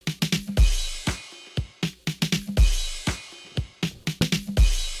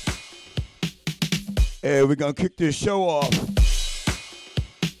And we're going to kick this show off.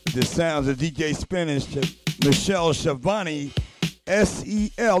 The sounds of DJ Spin and Michelle Shavani,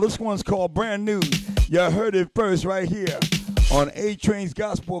 S-E-L. This one's called Brand New. You heard it first right here on Atrains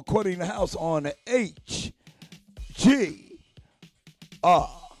Gospel According to House on HGR.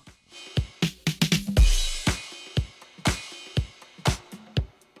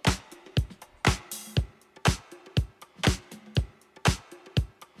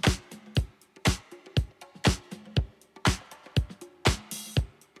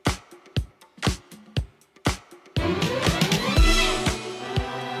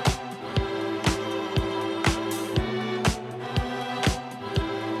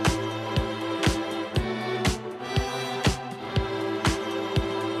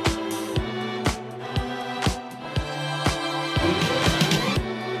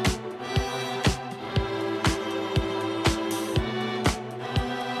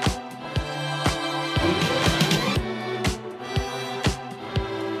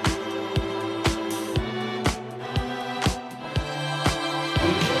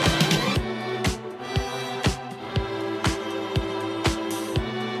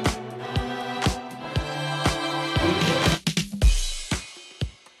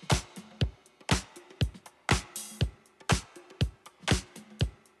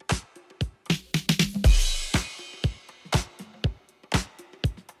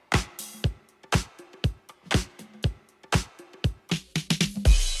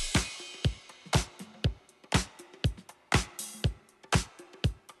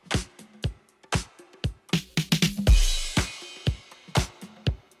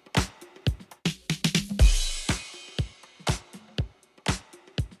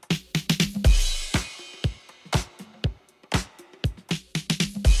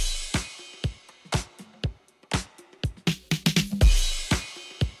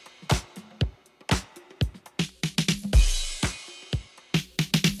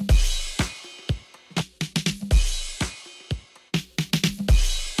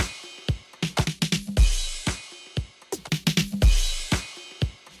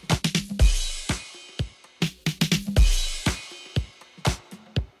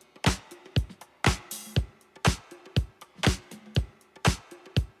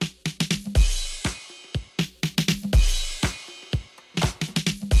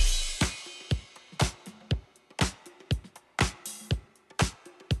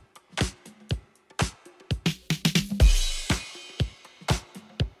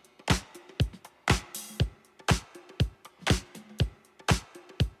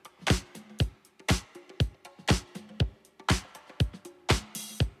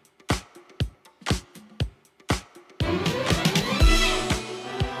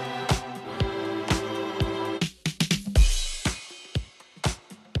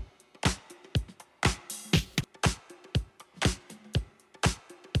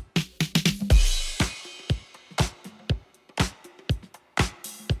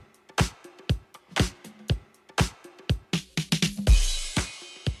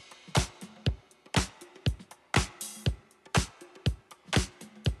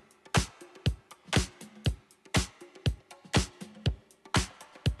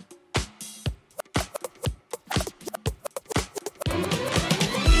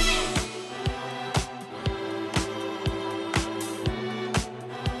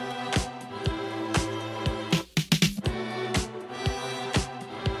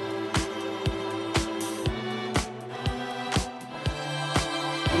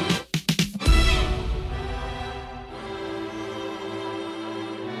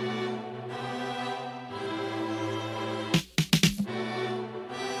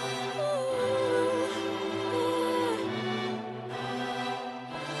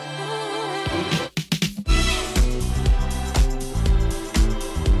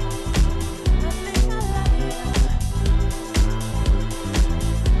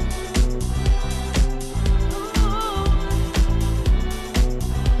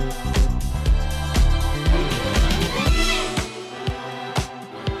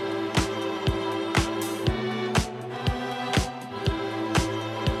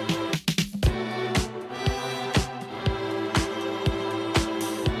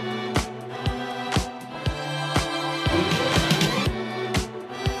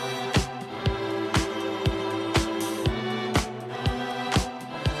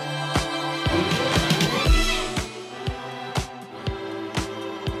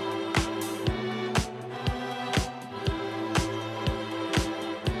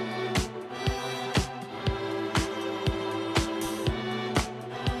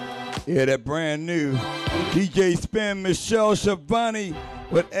 Yeah, that brand new DJ Spin, Michelle Shavani,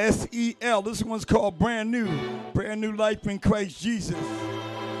 with S-E-L. This one's called Brand New. Brand New Life in Christ Jesus.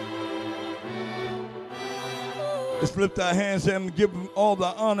 Let's lift our hands and give him all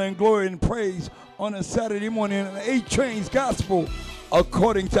the honor and glory and praise on a Saturday morning in the Atrains Gospel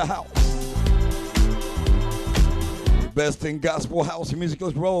according to house. Best in gospel house music.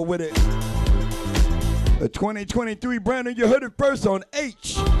 Let's roll with it. The 2023 brand new, you heard it first on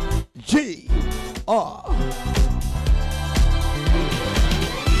HGR.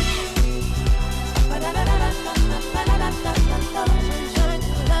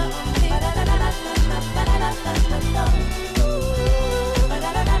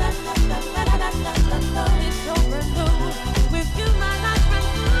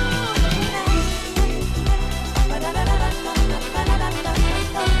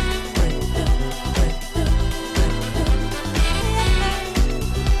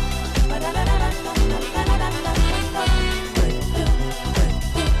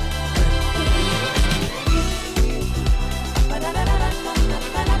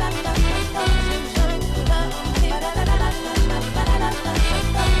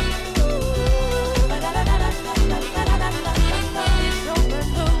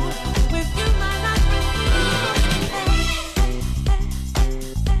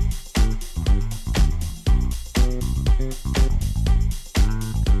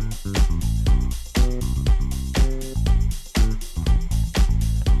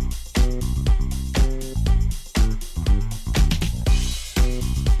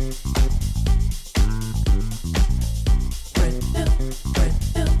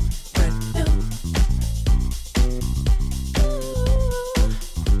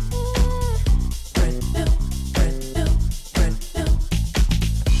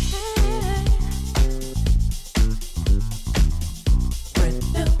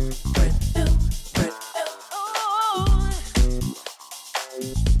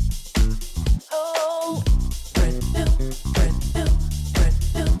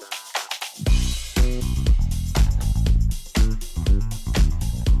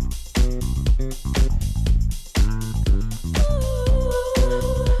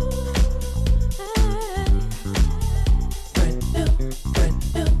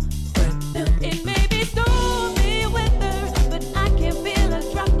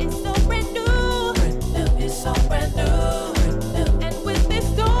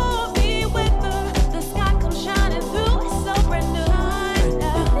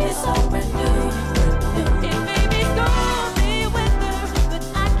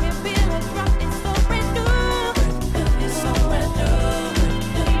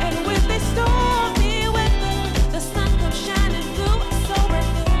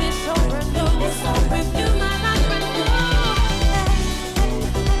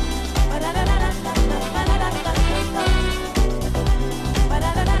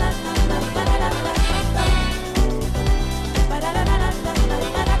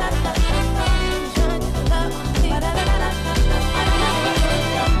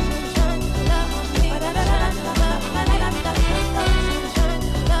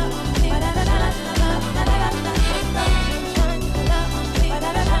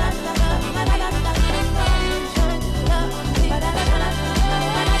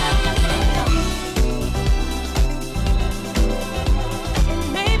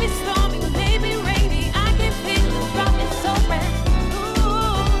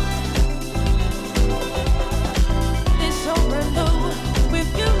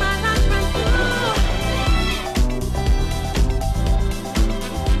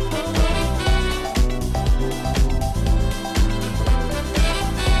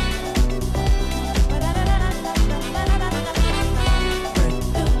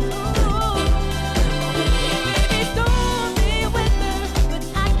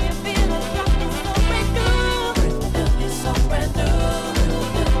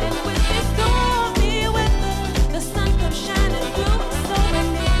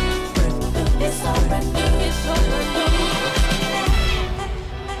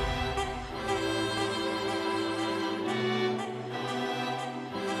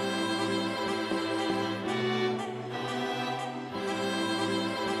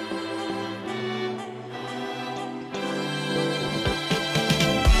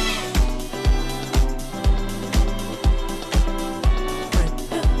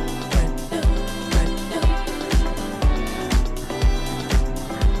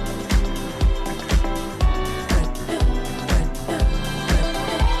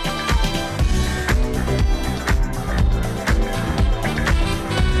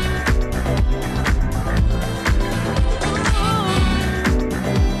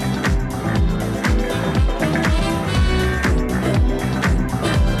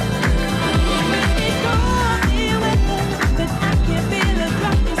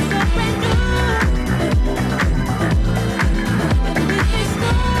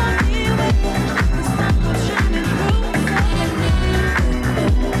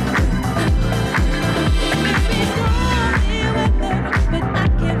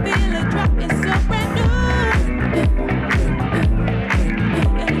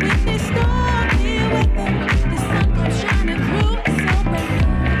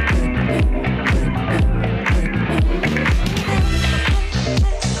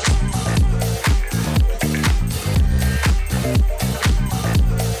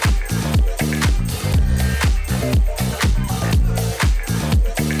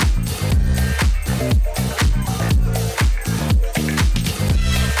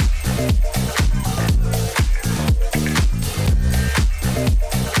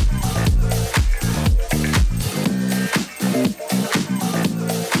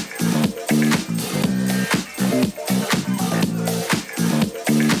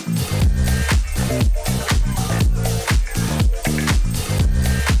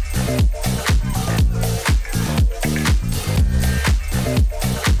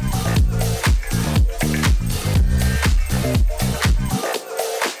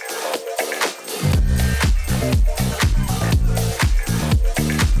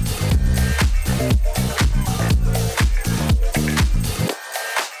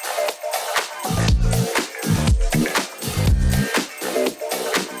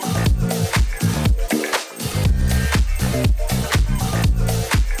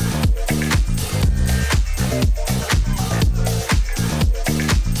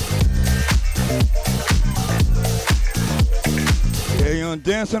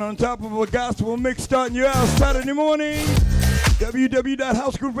 Dancing on top of a gospel mix starting you out Saturday morning.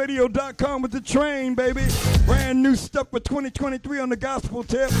 www.housegrooveradio.com with the train, baby. Brand new stuff for 2023 on the gospel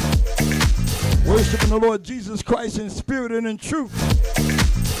tip. Worshiping the Lord Jesus Christ in spirit and in truth.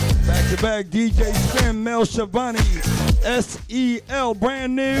 Back to back DJ Spin, Mel Shavani, SEL,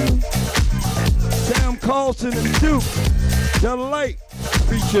 brand new. Sam Carlson and Duke, The Light,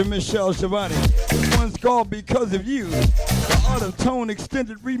 featuring Michelle Shavani. This one's called Because of You, the Art of Tone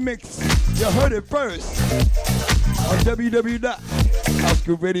extended remix. You heard it first on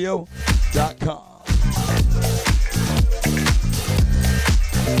www.housegrooveradio.com.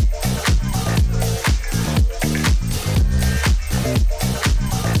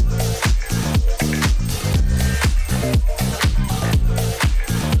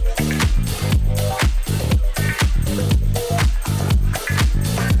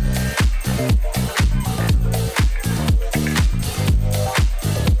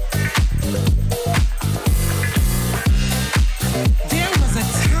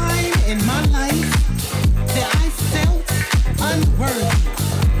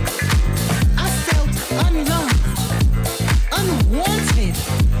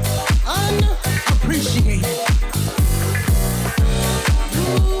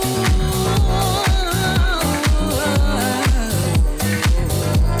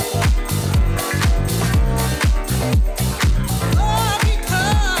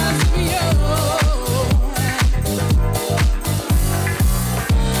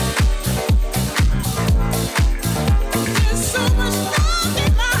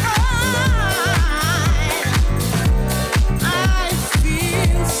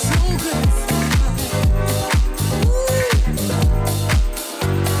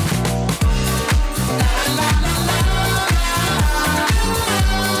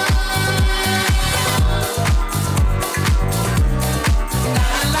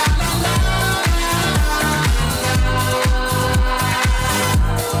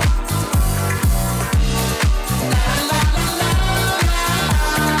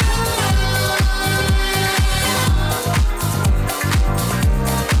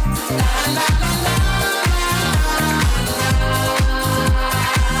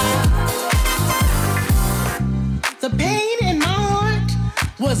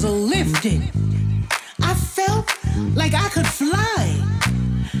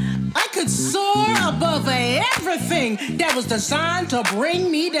 Designed to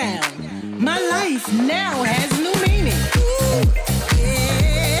bring me down. My life now has new meaning. Ooh,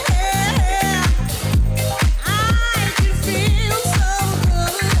 yeah. I can feel so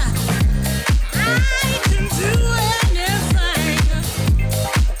good. I can do anything.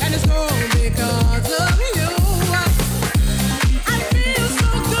 And it's all because of you. I feel so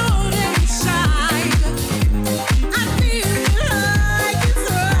good inside. I feel like it's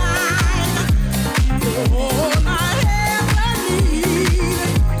right. Oh, my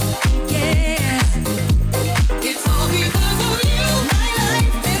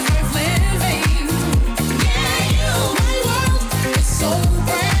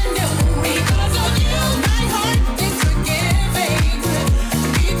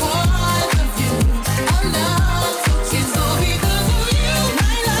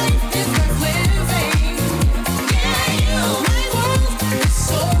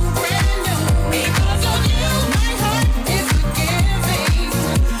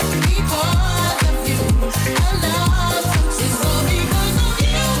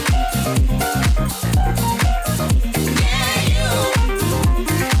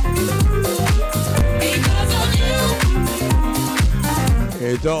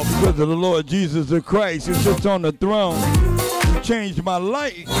It's all because of the Lord Jesus the Christ who sits on the throne. He changed my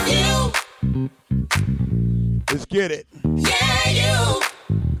life. Let's get it. Yeah, you.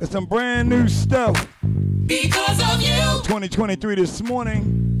 It's some brand new stuff. Because of you. 2023 this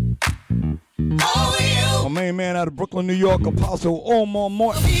morning. Oh, you. My main man out of Brooklyn, New York, Apostle Omar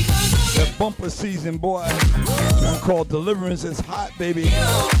Morton. That bumper season, boy. One called Deliverance is hot, baby.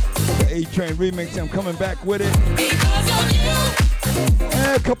 The A-Train remix. I'm coming back with it. Because of you.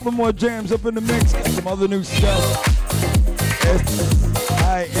 And a couple of more jams up in the mix. Got some other new stuff.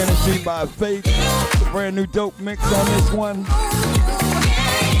 High Energy by Faith. A brand new dope mix on this one.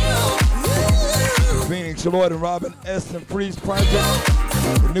 Phoenix Lloyd and Robin S. and Freeze Project.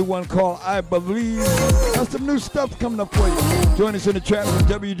 A new one called I Believe. Got some new stuff coming up for you. Join us in the chat from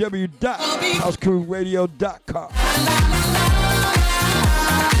www.housegrooveradio.com.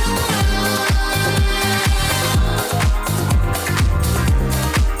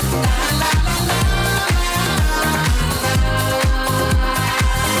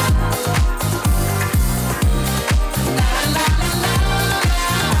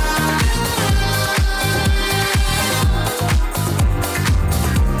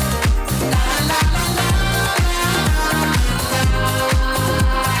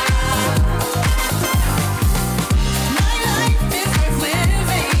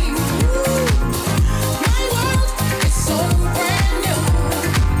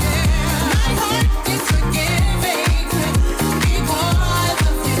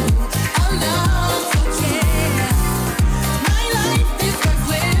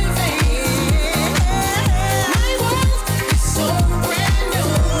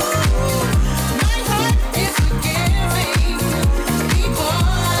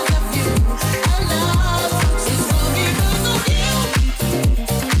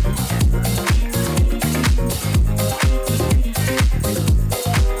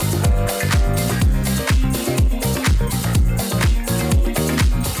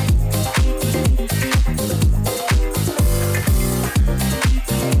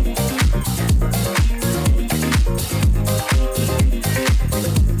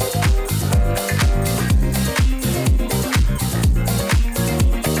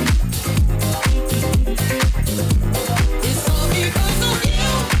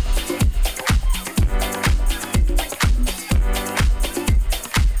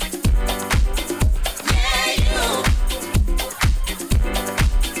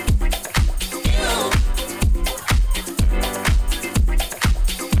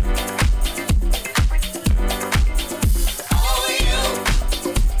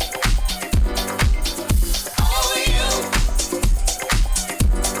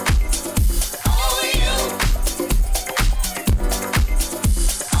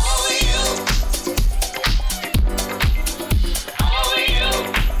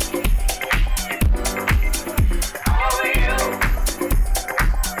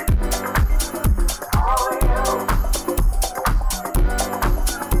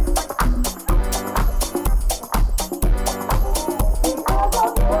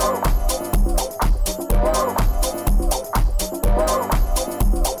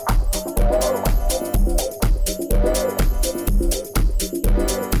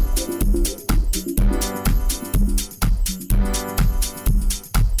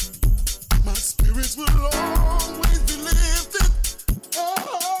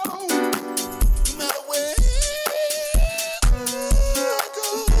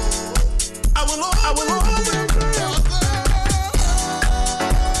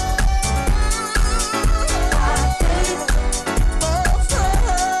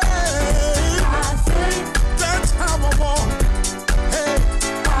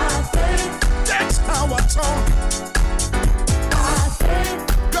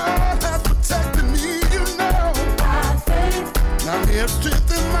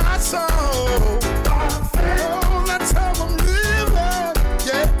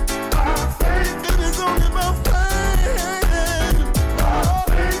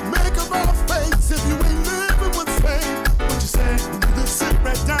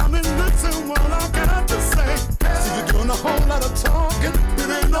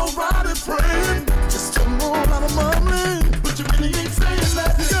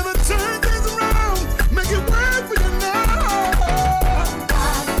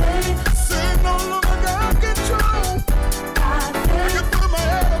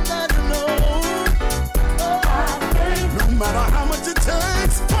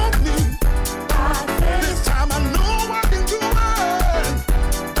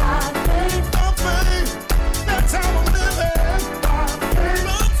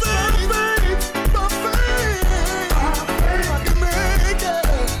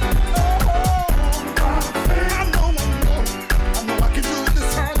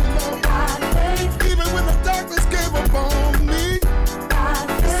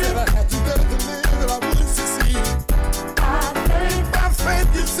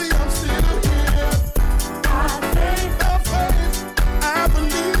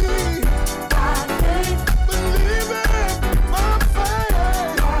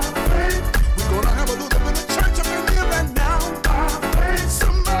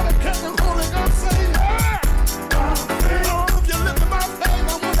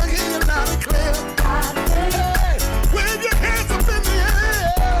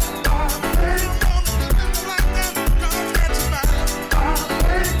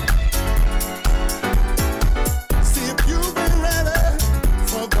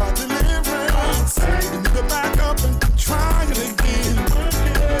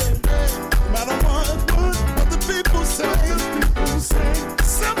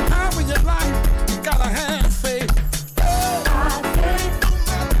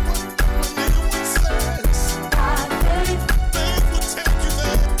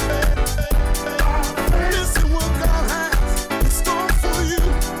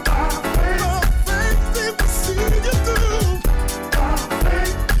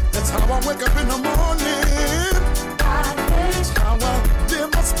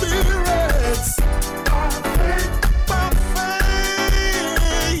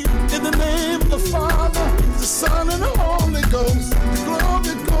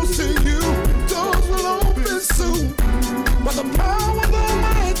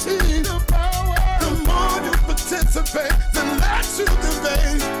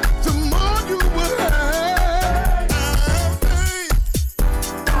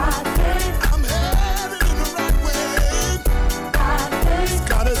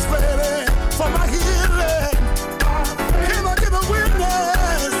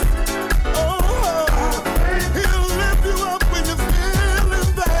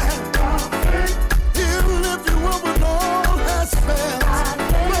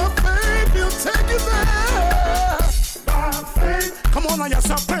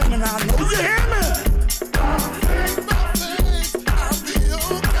 me now. Know you hear me?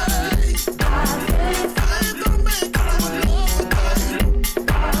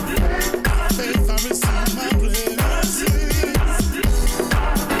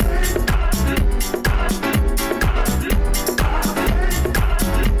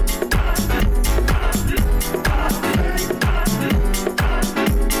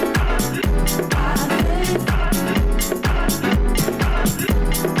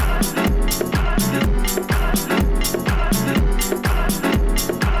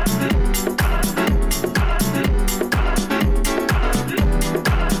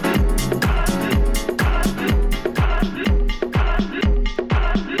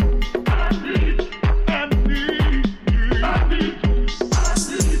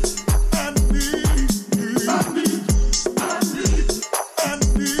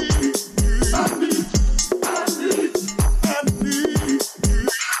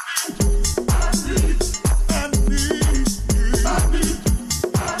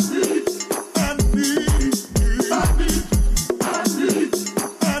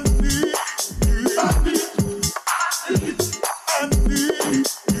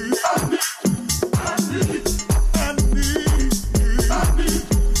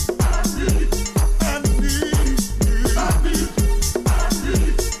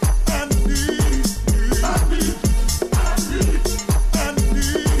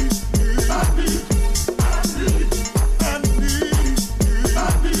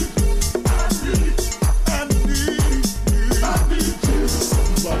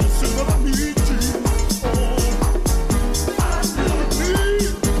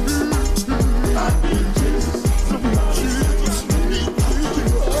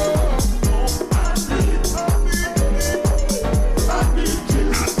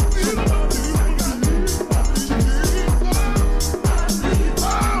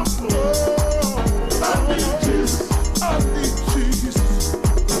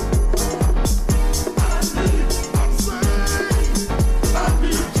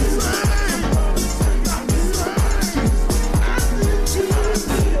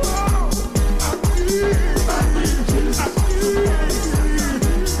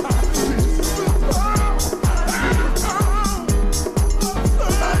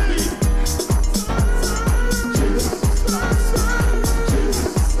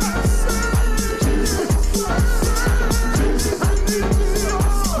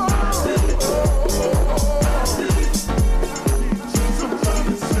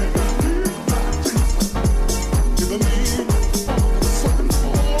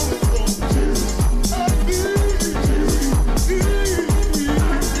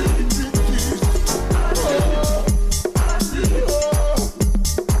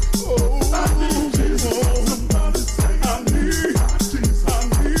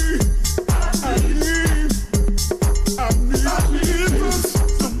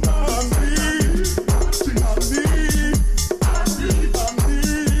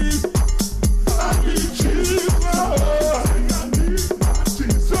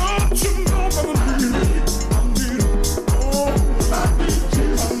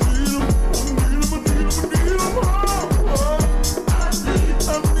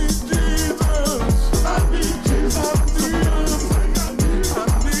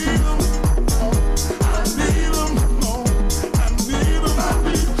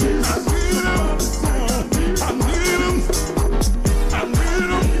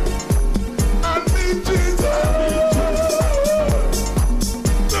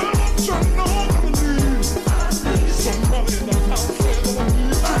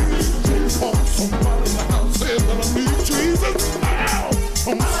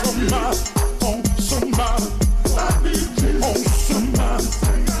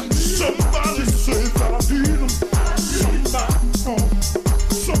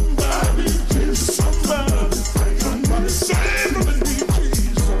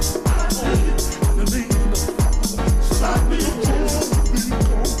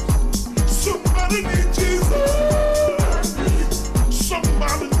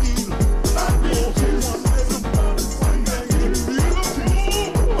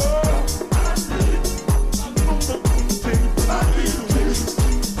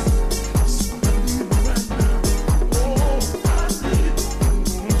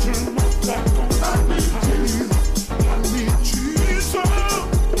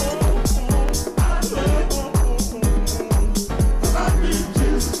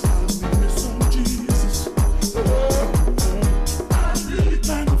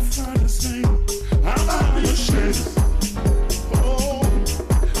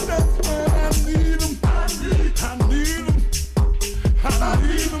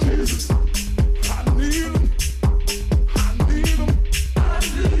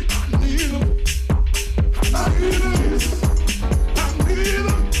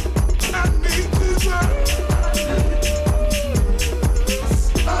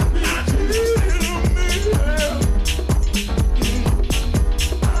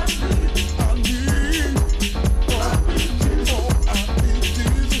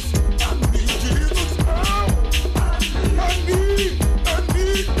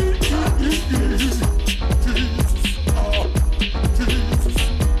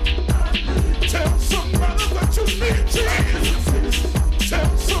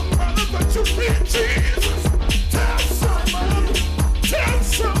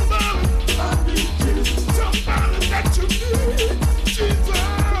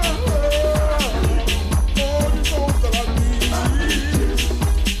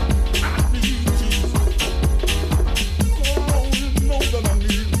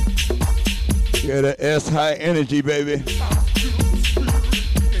 Yeah, the S high energy, baby.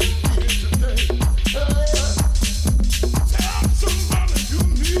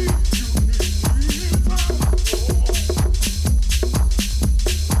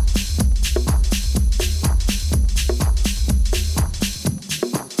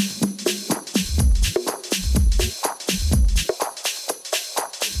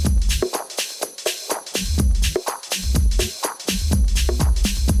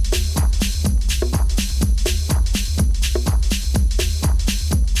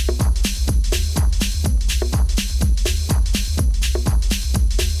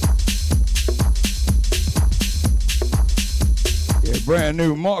 Brand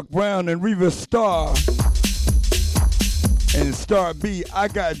new Mark Brown and Reva Starr. And Star B, I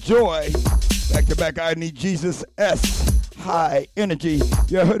Got Joy. Back to back, I Need Jesus S. High Energy.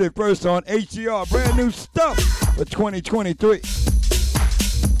 You heard it first on HGR. Brand new stuff for 2023.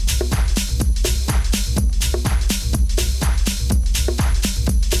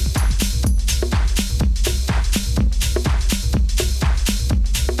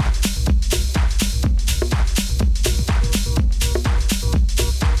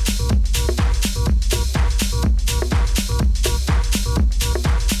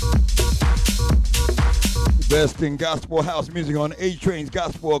 Best in gospel house music on Atrains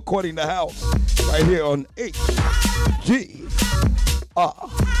Gospel According to House, right here on HGR.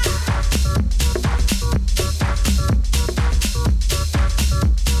 Oh,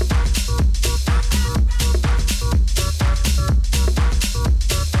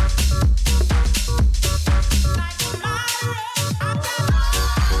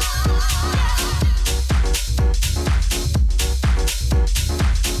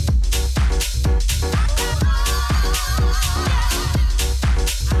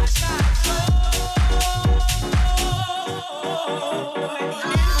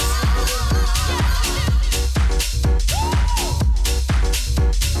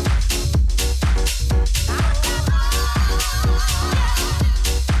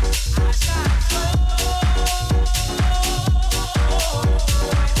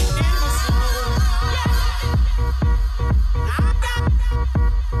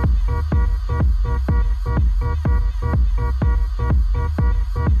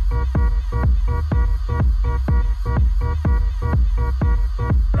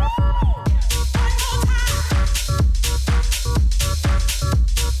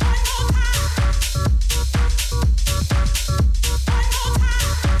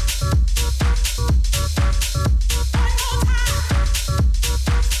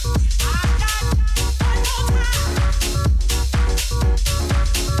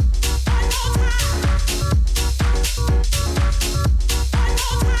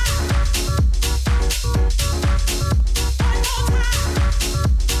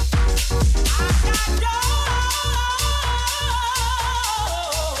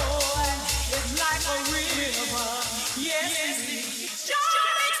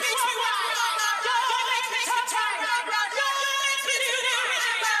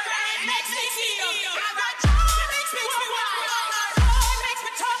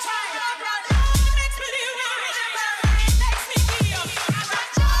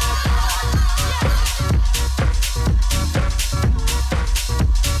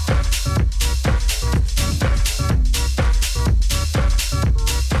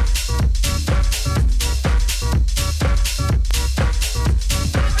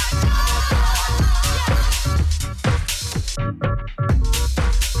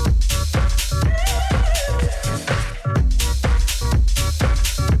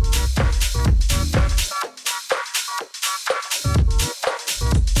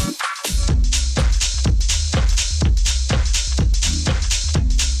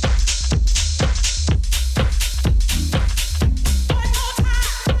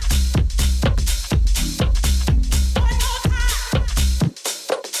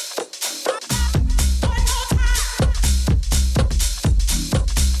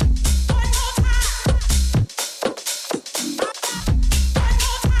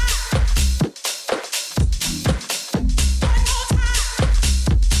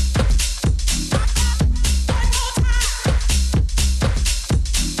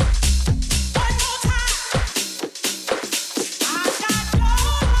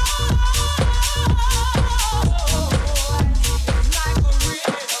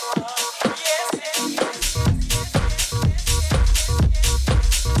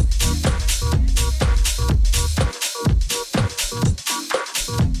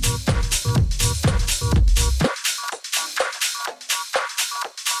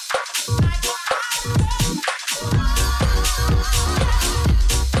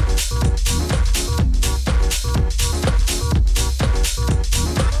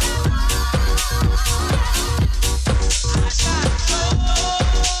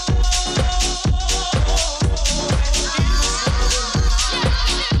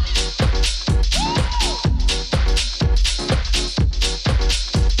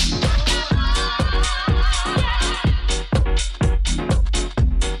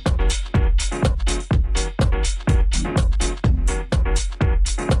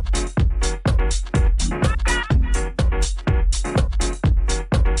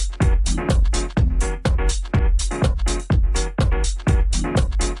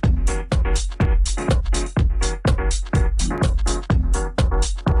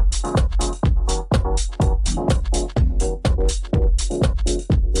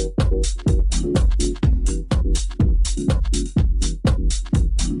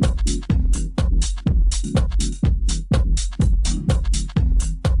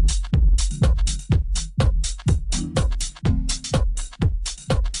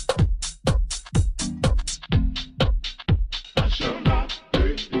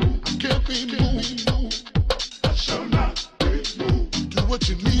 what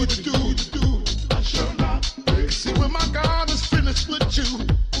you need to do. I shall not be. See, when my God is finished with you,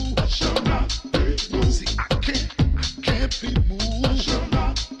 I shall not be moved. See, I can't be moved. I shall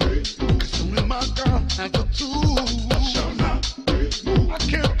not be moved. 'Cause when my God has a tool, I shall not be moved. I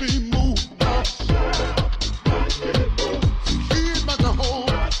can't be moved. He's my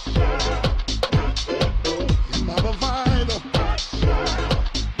Jehovah. He's my provider.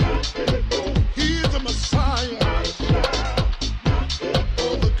 He's the Messiah.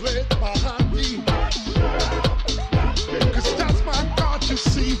 Oh, the great Mahadi. 'Cause that's my God, you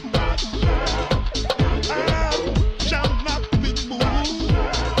see. I shall not be moved.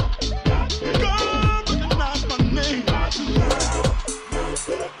 God is not my name.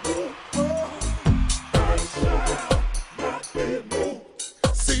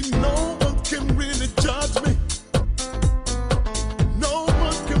 See, no one can really judge me. No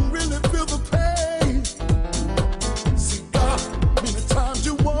one can really feel the pain. See, God, many times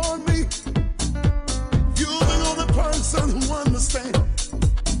you warn me. You're the only person who understands.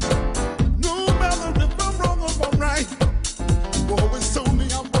 No matter if I'm wrong or I'm right, you always told me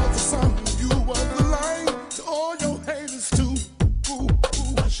I was the sun, you was the light. To all your haters too. Ooh,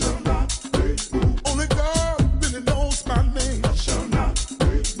 I shall not be moved. Only God really knows my name. I shall not be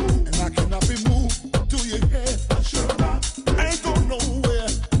moved. And I cannot be moved to your head. I shall not. I ain't going nowhere.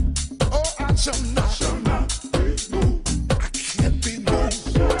 Oh, I shall not be moved. I can't be moved.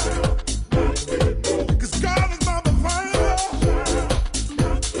 'Cause God is my provider.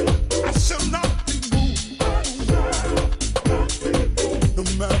 I shall not be moved. No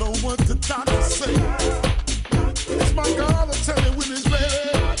matter what the doctors say, it's my God to tell me when he's ready.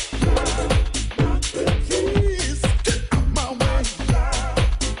 Please get out my way.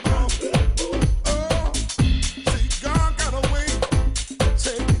 Oh, see, God got a way,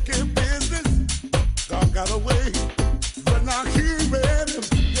 taking care of business. God got a way, when I hear him,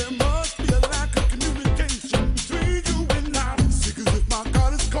 there must be a lack of communication between you and I. See, 'cause if my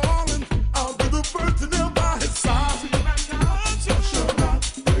God is calling, I'll be the first to kneel by his side.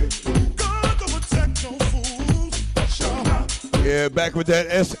 God don't protect no fools. Yeah, back with that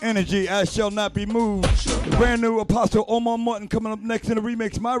S energy. I shall not be moved. The brand new Apostle Omar Martin coming up next in the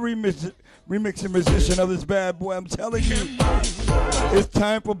remix. My remixing musician of this bad boy. I'm telling you, it's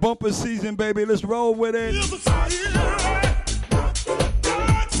time for bumper season, baby. Let's roll with it.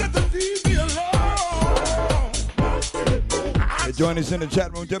 And join us in the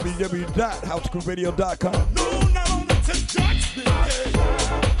chat room, www.housecrewradio.com. No, not only to judge me, hey.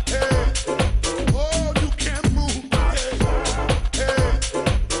 Oh, you can't move, hey.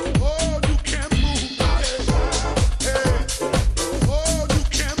 Oh, you can't move, hey. Oh, you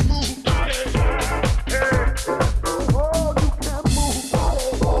can't move, hey. Oh, you can't move,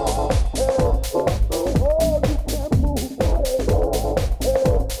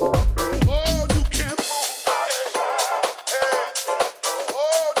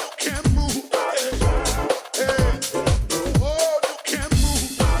 Oh, you can't move, hey.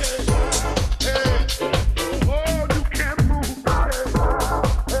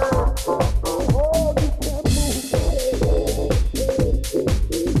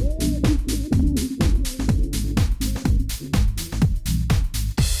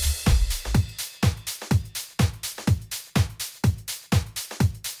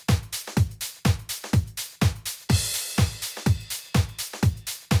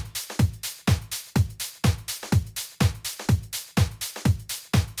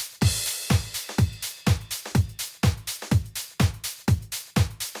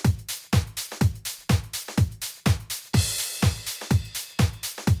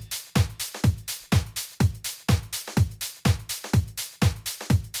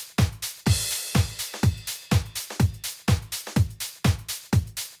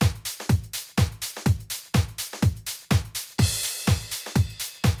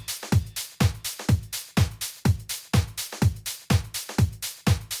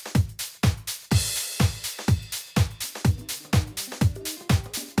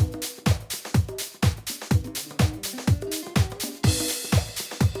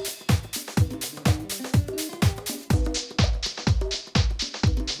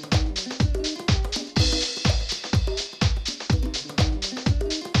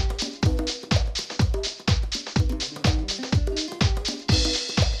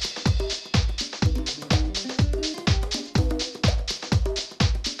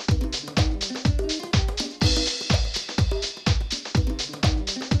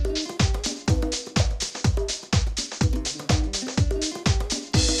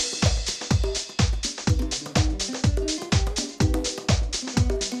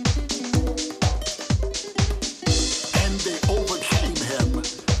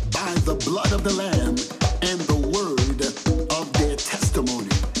 blood of the Lamb and the word of their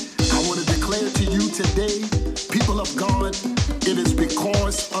testimony. I want to declare to you today, people of God, it is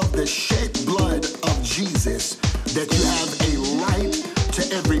because of the shed blood of Jesus that you have a right to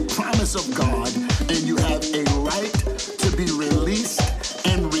every promise of God, and you have a right to be released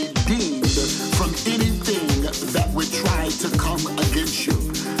and redeemed from anything that would try to come against you.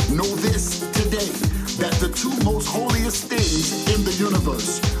 Know this today, that the two most holiest things in the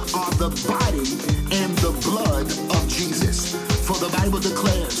universe are the body and the blood of Jesus. For the Bible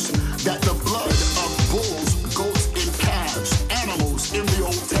declares that the blood of bulls, goats, and calves, animals in the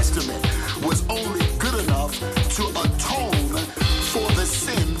Old Testament, was only good enough to atone for the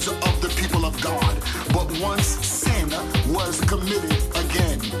sins of the people of God. But once sin was committed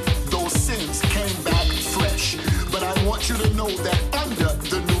again, those sins came back fresh. But I want you to know that under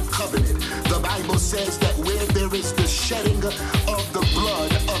the new covenant, the Bible says that where there is the shedding of the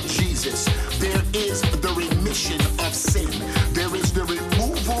blood of Jesus, there is the remission of sin. There is the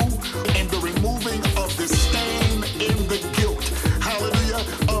removal and the removing of the stain and the guilt, hallelujah,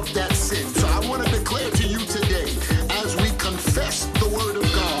 of that sin. So I want to declare to you today, as we confess the word of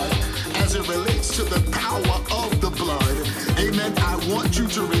God, as it relates to the power of the blood, amen, I want you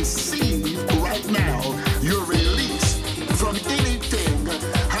to receive right now your release from anything,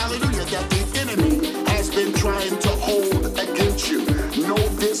 hallelujah, that the enemy has been trying to hold against you. Know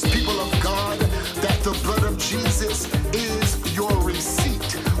this, people of God, that the blood of Jesus is your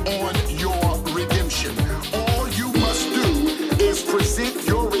receipt on your redemption. All you must do is present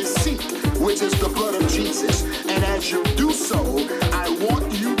your receipt, which is the blood of Jesus. And as you do so, I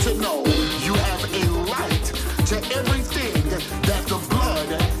want you to know you have a right to everything that the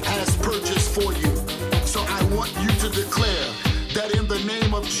blood has purchased for you. So I want you to declare that in the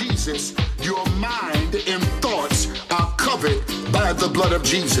name of Jesus, your mind and thoughts are covered by the blood of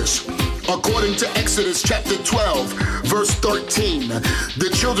Jesus. According to Exodus chapter 12, verse 13,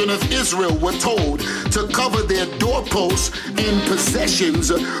 the children of Israel were told to cover their doorposts and possessions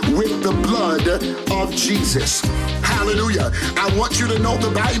with the blood of Jesus. Hallelujah. I want you to know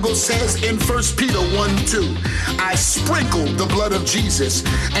the Bible says in 1 Peter 1:2, I sprinkle the blood of Jesus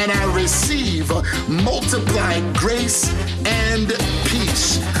and I receive multiplied grace and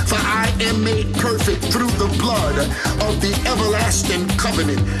peace. For I am made perfect through the blood of the everlasting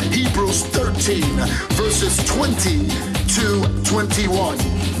covenant. Hebrews 13, verses 20 to 21.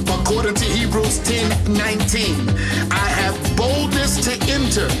 According to Hebrews 10:19, I have boldness to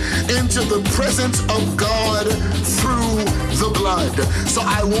enter into the presence of God through the blood. So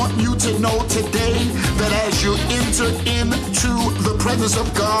I want you to know today that as you enter into the presence of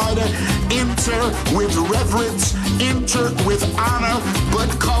God, enter with reverence, enter with honor, but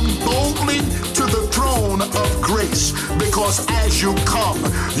come boldly to the throne of grace, because as you come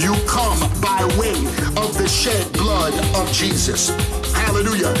by way of the shed blood of Jesus.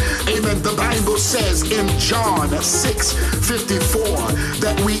 Hallelujah. Amen. The Bible says in John 6:54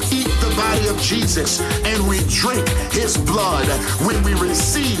 that we eat the body of Jesus and we drink his blood when we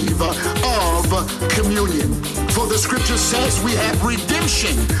receive of communion. For the scripture says we have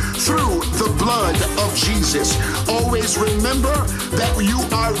redemption through the blood of Jesus. Always remember that you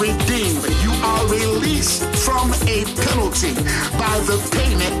are redeemed. You are released from a penalty by the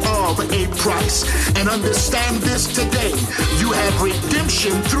payment of a price. And understand this today. You have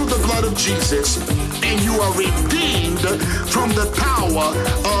redemption through the blood of Jesus, and you are redeemed from the power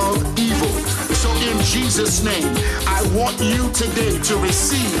of evil. So in Jesus' name, I want you today to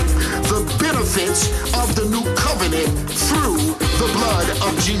receive the benefits of the new covenant through the blood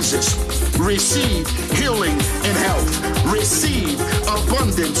of Jesus. Receive healing and health. Receive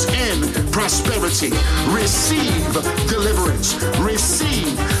abundance and prosperity. Receive deliverance.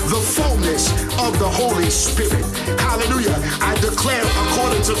 Receive the fullness of the Holy Spirit. Hallelujah. I declare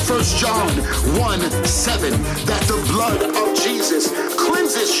according to 1 John 1:7 that the blood of Jesus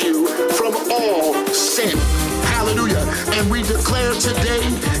cleanses you from all sin. Hallelujah. And we declare today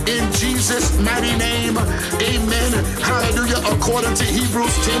in Jesus' mighty name, amen. Hallelujah. According to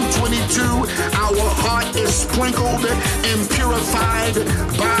Hebrews 10:22, our heart is sprinkled and purified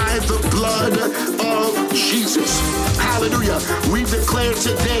by the blood of Jesus. Hallelujah. We declare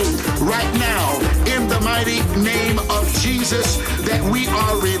today, right now, in the mighty name of Jesus, that we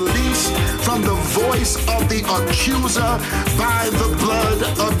are released from the voice of the accuser by the blood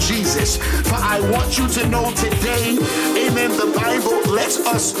of Jesus. For I want you to know today, amen, the Bible lets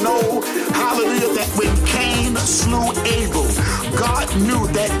us know, hallelujah, that when Cain slew Abel, God knew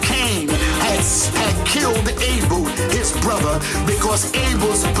that Cain had killed Abel, his brother, because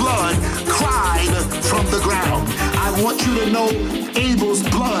Abel's blood cried from the ground. I want you to know Abel's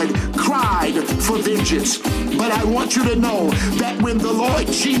blood cried cried for vengeance. But I want you to know that when the Lord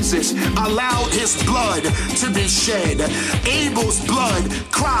Jesus allowed his blood to be shed, Abel's blood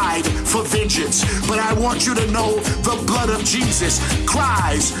cried for vengeance. But I want you to know the blood of Jesus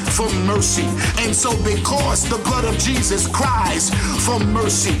cries for mercy. And so because the blood of Jesus cries for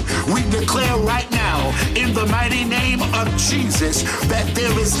mercy, we declare right now in the mighty name of Jesus that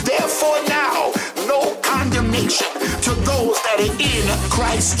there is therefore now no condemnation to those that are in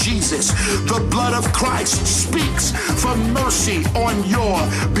Christ Jesus. The blood of Christ speaks for mercy on your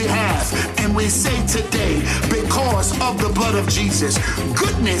behalf. And we say today, because of the blood of Jesus,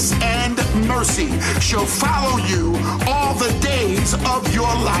 goodness and mercy shall follow you all the days of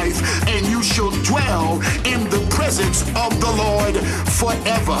your life, and you shall dwell in the presence of the Lord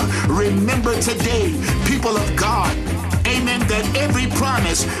forever. Remember today, people of God, amen, that every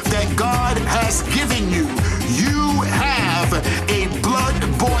promise that God has given you, you have a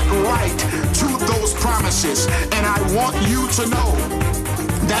blood-bought right to those promises. And I want you to know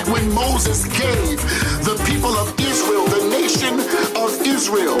that when Moses gave the people of Israel, the nation of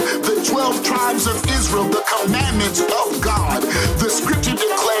Israel, the 12 tribes of Israel, the commandments of God, the scripture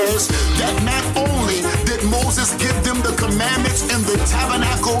declares that not only did Moses give them the commandments in the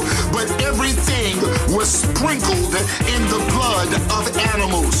tabernacle, but everything was sprinkled in the blood of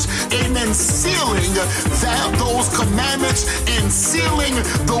animals. Amen. Sealing those commandments and sealing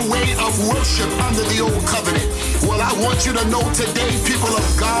the way of worship under the old covenant. Well, I want you to know today, people of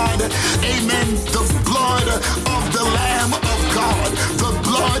God, amen, the blood of the Lamb of God, the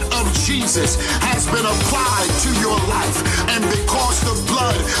blood of Jesus has been applied to your life. And because the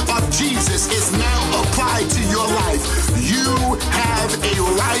blood of Jesus is now applied to your life, you have a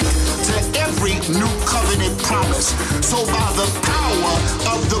right to every new covenant promise. So by the power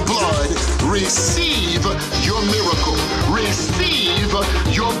of the blood, receive your miracle, receive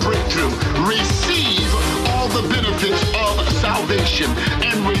your breakthrough, receive all the benefits of salvation,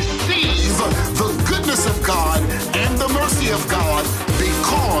 and receive the goodness of God and the mercy of God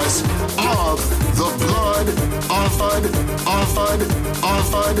because of the blood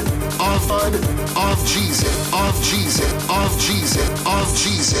of Jesus, of Jesus, of Jesus, of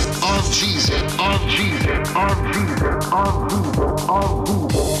Jesus, of Jesus, of Jesus, of Jesus, of Jesus, of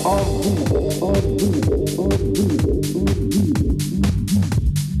Jesus, of Jesus, of Jesus.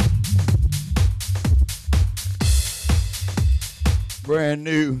 Brand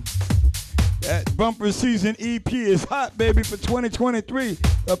new. That bumper season EP is hot, baby, for 2023.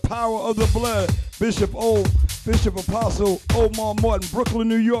 The power of the blood. Bishop Apostle Omar Martin, Brooklyn,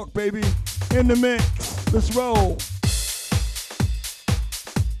 New York, baby. In the mix. Let's roll.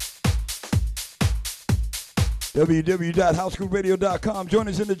 www.housecoolradio.com. Join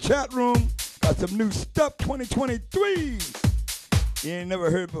us in the chat room. Got some new stuff 2023. You ain't never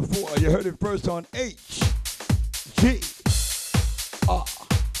heard before. You heard it first on HGR.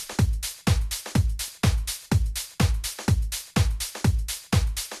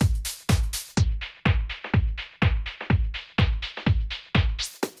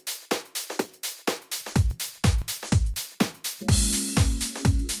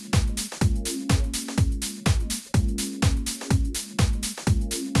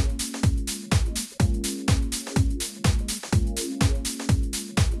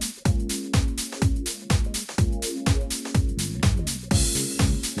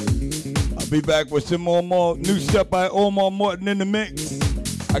 Be back with some more new stuff by Omar Martin in the mix.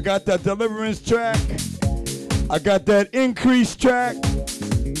 I got that Deliverance track. I got that Increase track.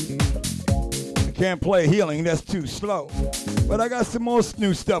 I can't play Healing, that's too slow. But I got some more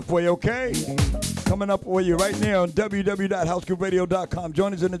new stuff for you, okay? Coming up for you right now on www.housecoolradio.com.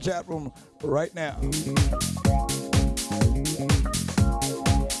 Join us in the chat room right now.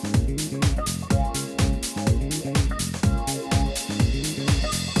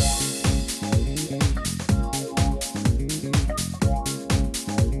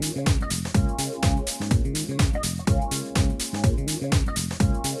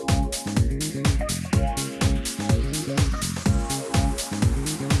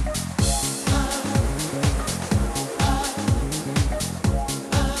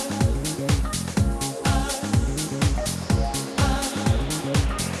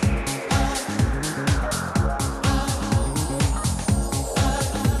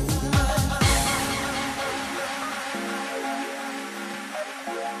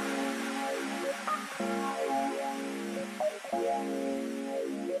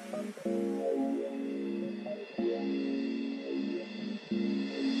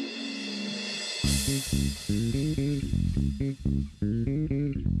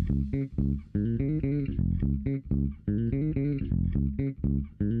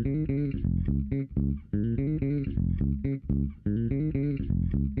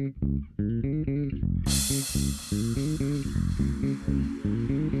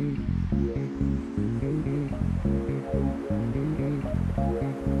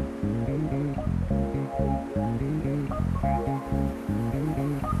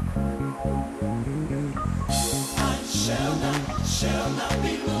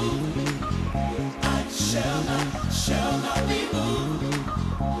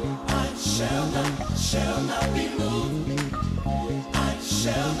 shall not be moved. I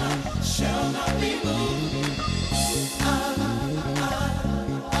shall not be moved.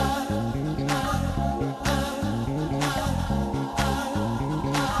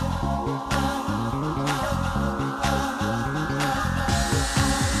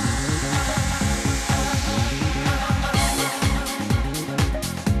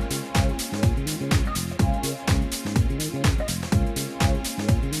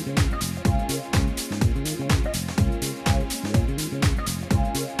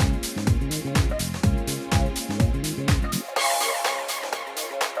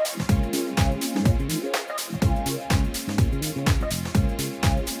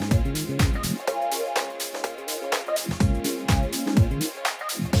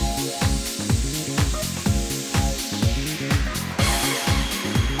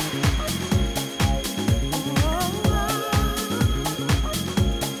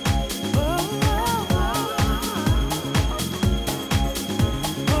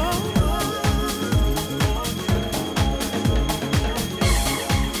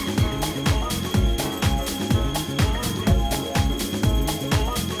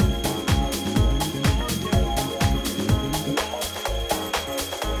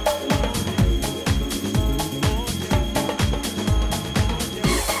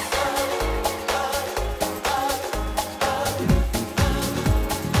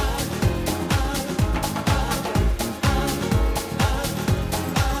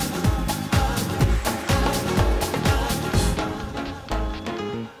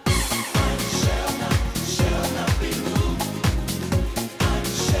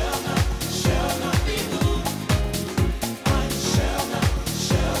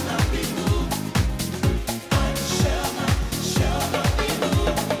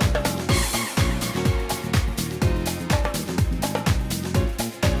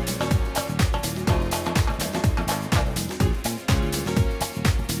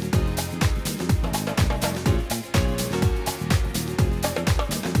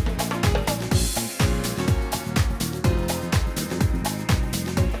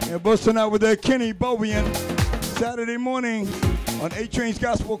 Busting out with that Kenny Bovian Saturday morning on Atrains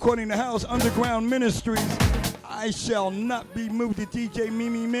Gospel According to House Underground Ministries. I shall not be moved to DJ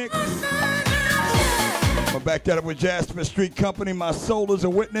Mimi Mix. I'll back that up with Jasper Street Company. My Soul is a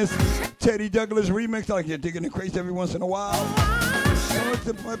Witness. Teddy Douglas remix. I like you digging the crates every once in a while.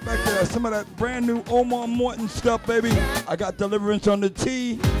 Back there, some of that brand new Omar Morton stuff, baby. I got Deliverance on the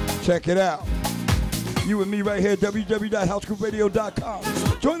T. Check it out. You and me right here,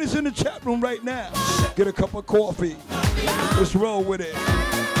 www.housegrouperadio.com. Join us in the chat room right now. Get a cup of coffee. Let's roll with it.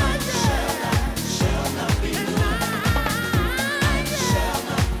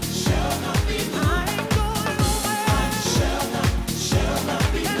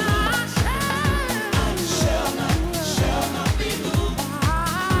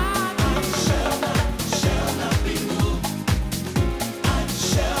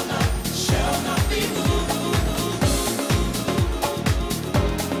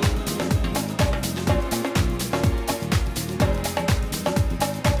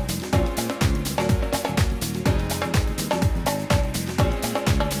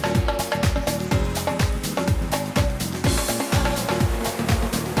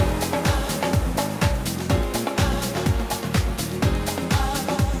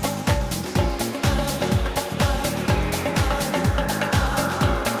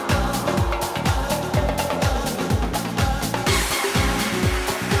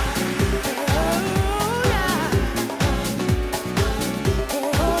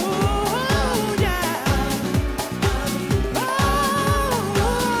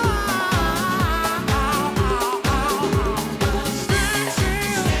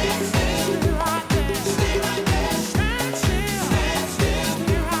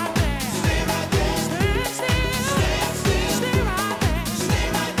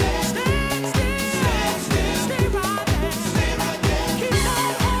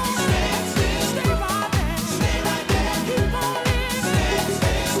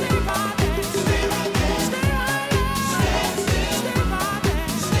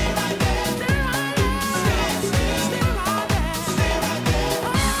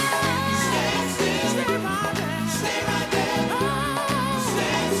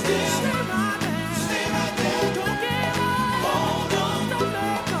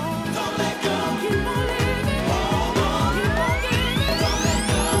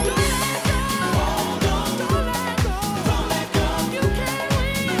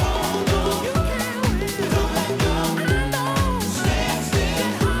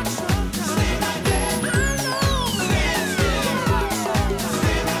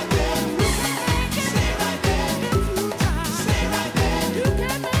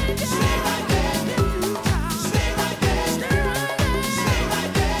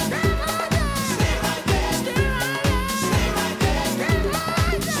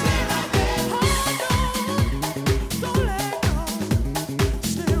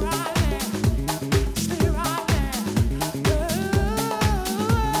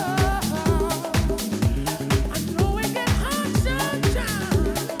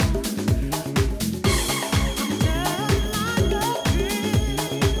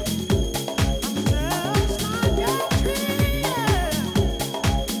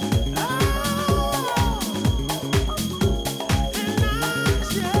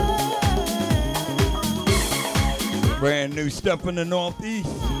 new step in the Northeast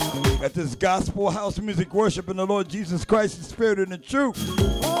at this gospel house music worship in the Lord Jesus Christ, the Spirit and the truth.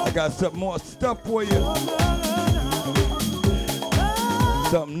 I got some more stuff for you.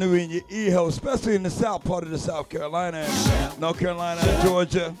 Something new in your ear hole, especially in the south part of the South Carolina, North Carolina,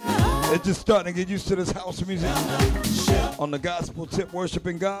 Georgia. They're just starting to get used to this house music on the gospel tip,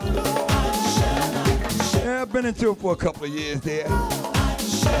 worshiping God. Yeah, I've been into it for a couple of years there.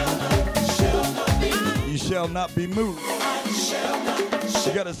 You shall not be moved.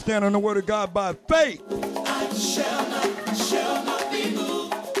 You got to stand on the word of God by faith.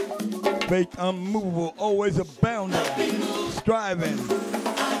 Faith unmovable, always abounding, striving,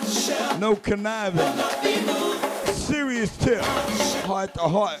 no conniving, serious tip, heart to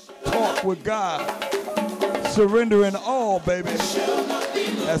heart, talk with God, surrendering all, baby.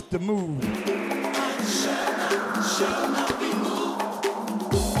 That's the move.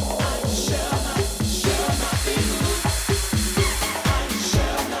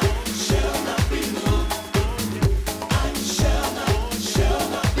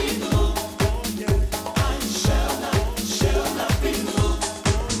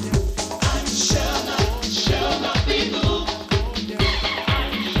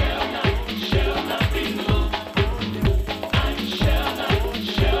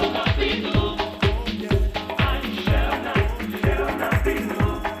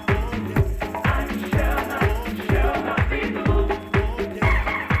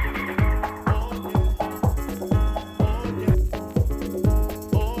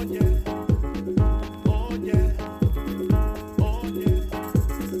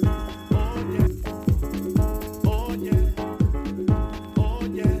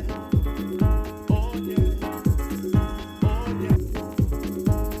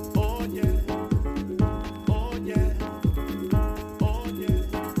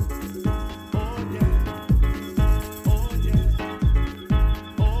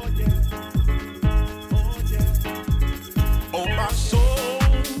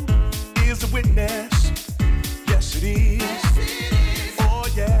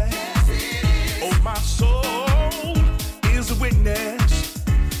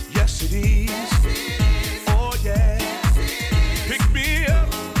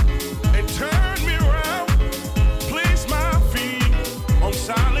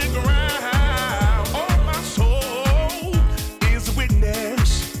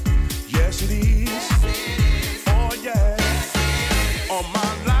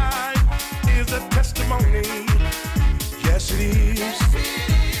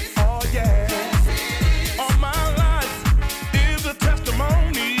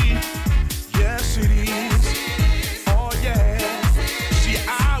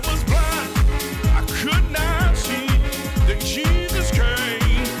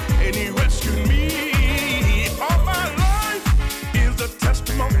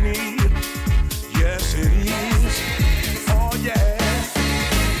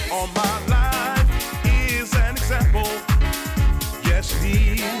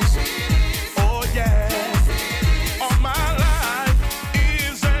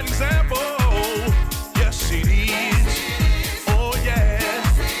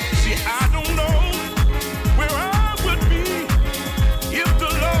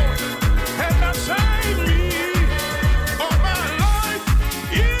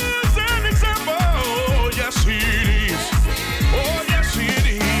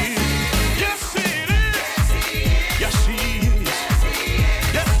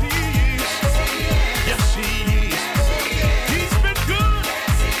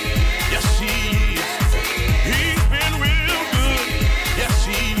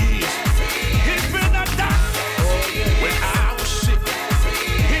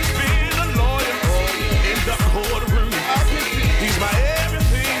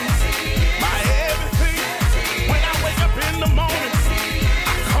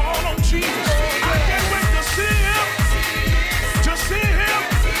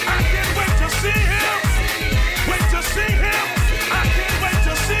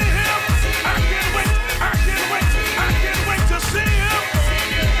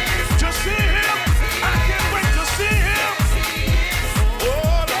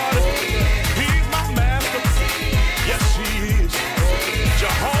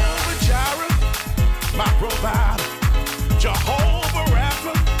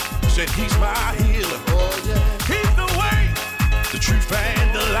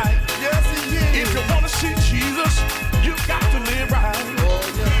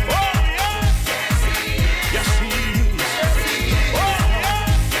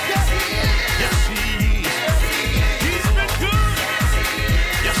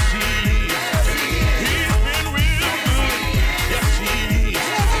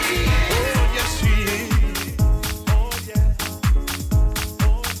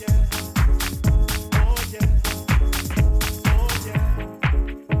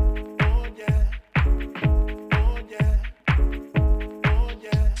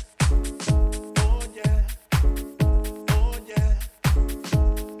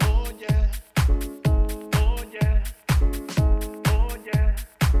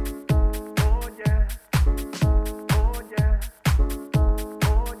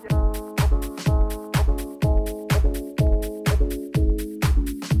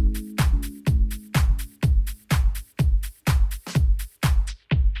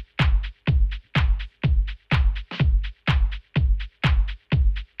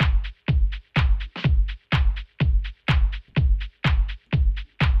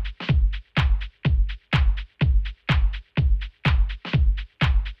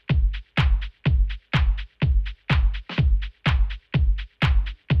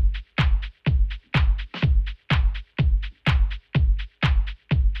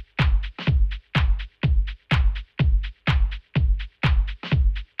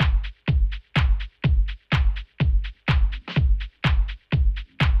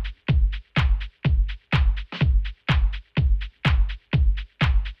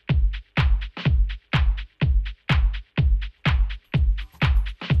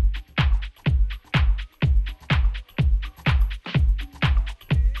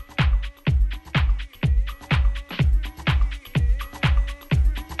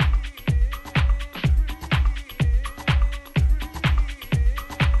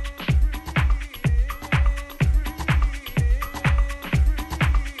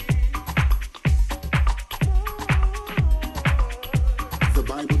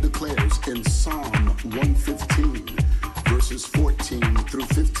 through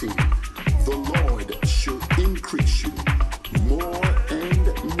 15. The Lord shall increase you more and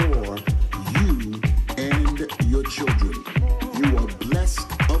more, you and your children. You are blessed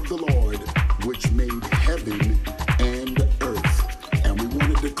of the Lord, which made heaven and earth. And we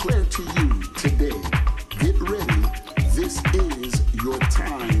want to declare to you today, get ready, this is your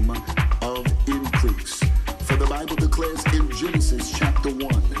time of increase. For the Bible declares in Genesis chapter 1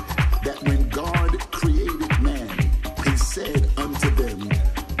 that when God created man, he said unto them,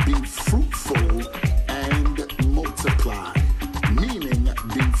 be fruitful and multiply, meaning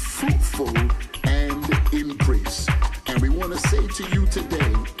be fruitful and increase. And we want to say to you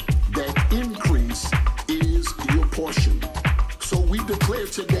today that increase is your portion. So we declare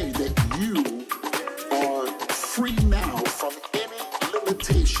today that you are free now from any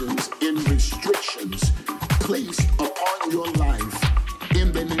limitations and restrictions placed upon your life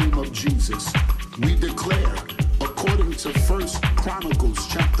in the name of Jesus. We declare, according to 1 Chronicles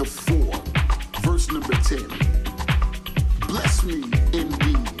chapter 4, verse number 10, bless me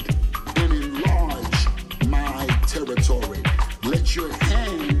indeed and enlarge my territory. Let your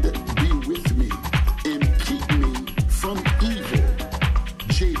hand be with me and keep me from evil.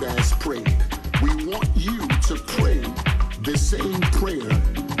 Jabez prayed. We want you to pray the same prayer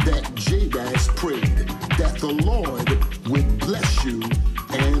that Jabez prayed, that the Lord would bless you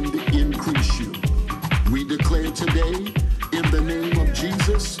and increase you. We declare today, in the name of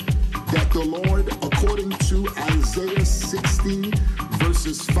Jesus, that the Lord, according to Isaiah 60,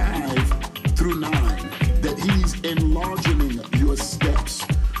 verses 5 through 9, that he's enlarging your steps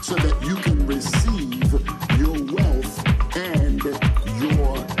so that you can receive your wealth and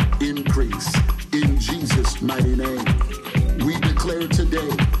your increase. In Jesus' mighty name, we declare today,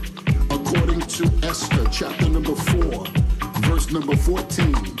 according to Esther chapter number 4, verse number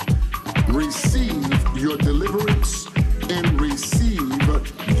 14, receive your deliverance and receive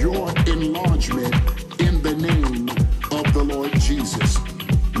your enlargement in the name of the Lord Jesus.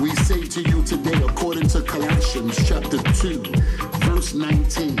 We say to you today, according to Colossians chapter 2, verse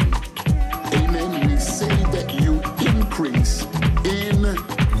 19, amen, we say that you increase in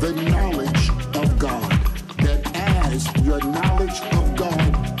the knowledge of God, that as your knowledge of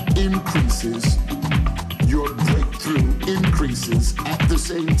God increases, your breakthrough increases at the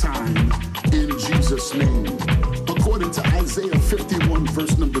same time, in Jesus' name. According to Isaiah 51,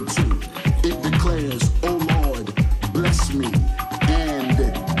 verse number 2, it declares, O Lord, bless me and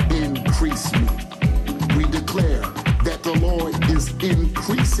increase me. We declare that the Lord is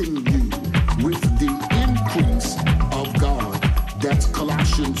increasing you with the increase of God. That's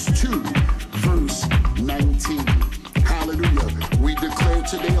Colossians 2, verse 19. Hallelujah. We declare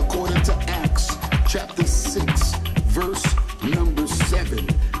today, according to Acts chapter 6, verse number 7,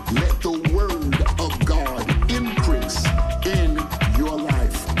 let the word of God increase in your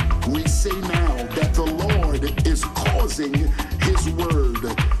life. We say now that the Lord is causing his word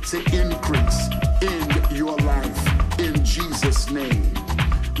to increase in your life, in Jesus' name.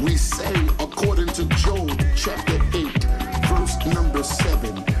 We say, according to Job chapter 8, verse number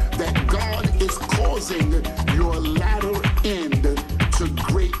 7, that God is causing your latter end to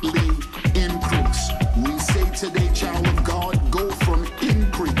greatly increase. We say today, child of God, go from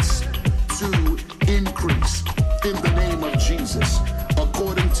increase to increase in the name of Jesus.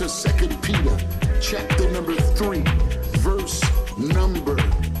 According to 2 Peter chapter number 3, verse number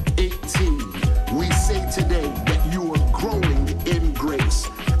 18, we say today that you are growing in grace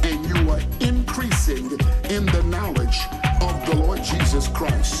and you are increasing in the knowledge of the Lord Jesus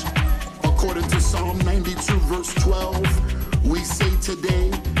Christ. According to Psalm 92, verse 12, we say today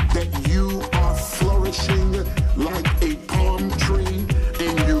that you are flourishing like a palm tree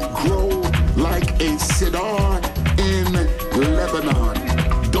and you grow like a cedar in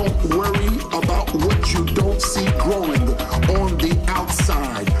Lebanon. Don't worry about what you don't see growing on the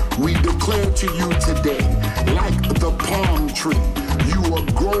outside. We declare to you today, like the palm tree, you are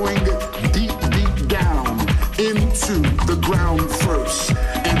growing deep, deep down into the ground first.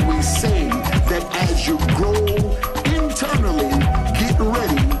 And we say that as you grow internally, get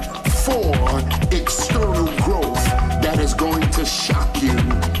ready for external growth that is going to shock you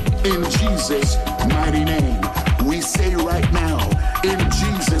in Jesus' mighty name. We say right now, in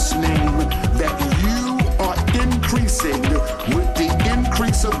Jesus' name, that you are increasing with the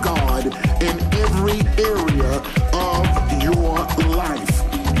increase of God in every area of your life,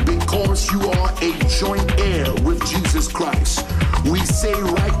 because you are a joint heir with Jesus Christ. We say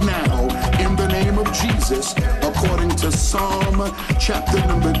right now, in the name of Jesus, according to Psalm chapter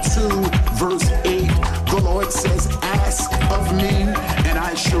number 2, verse 8, the Lord says, ask of me, and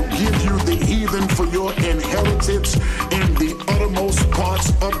I shall give you the heathen for your inheritance in the uttermost part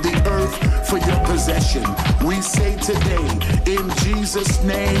parts of the earth for your possession. We say today, in Jesus'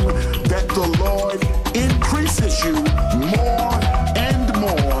 name, that the Lord increases you more and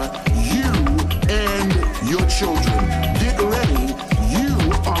more, you and your children. Get ready. You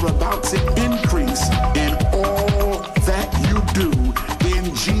are about to increase in all that you do.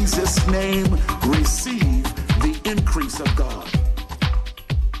 In Jesus' name, receive the increase of God.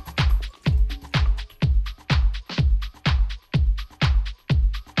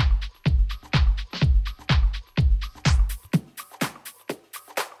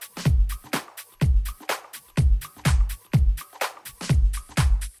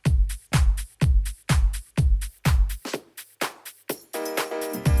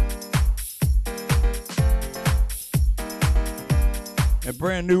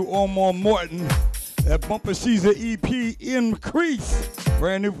 Brand new Omar Morton, that Bumper Caesar EP Increase.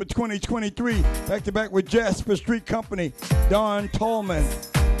 Brand new for 2023. Back to back with Jasper Street Company, Don Tallman.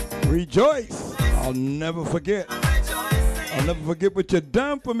 Rejoice. I'll never forget. I'll never forget what you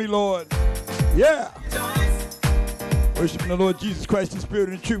done for me, Lord. Yeah. Worshiping the Lord Jesus Christ in spirit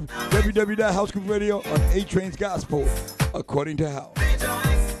and truth. www.housegrouperadio on Atrains Gospel, according to House.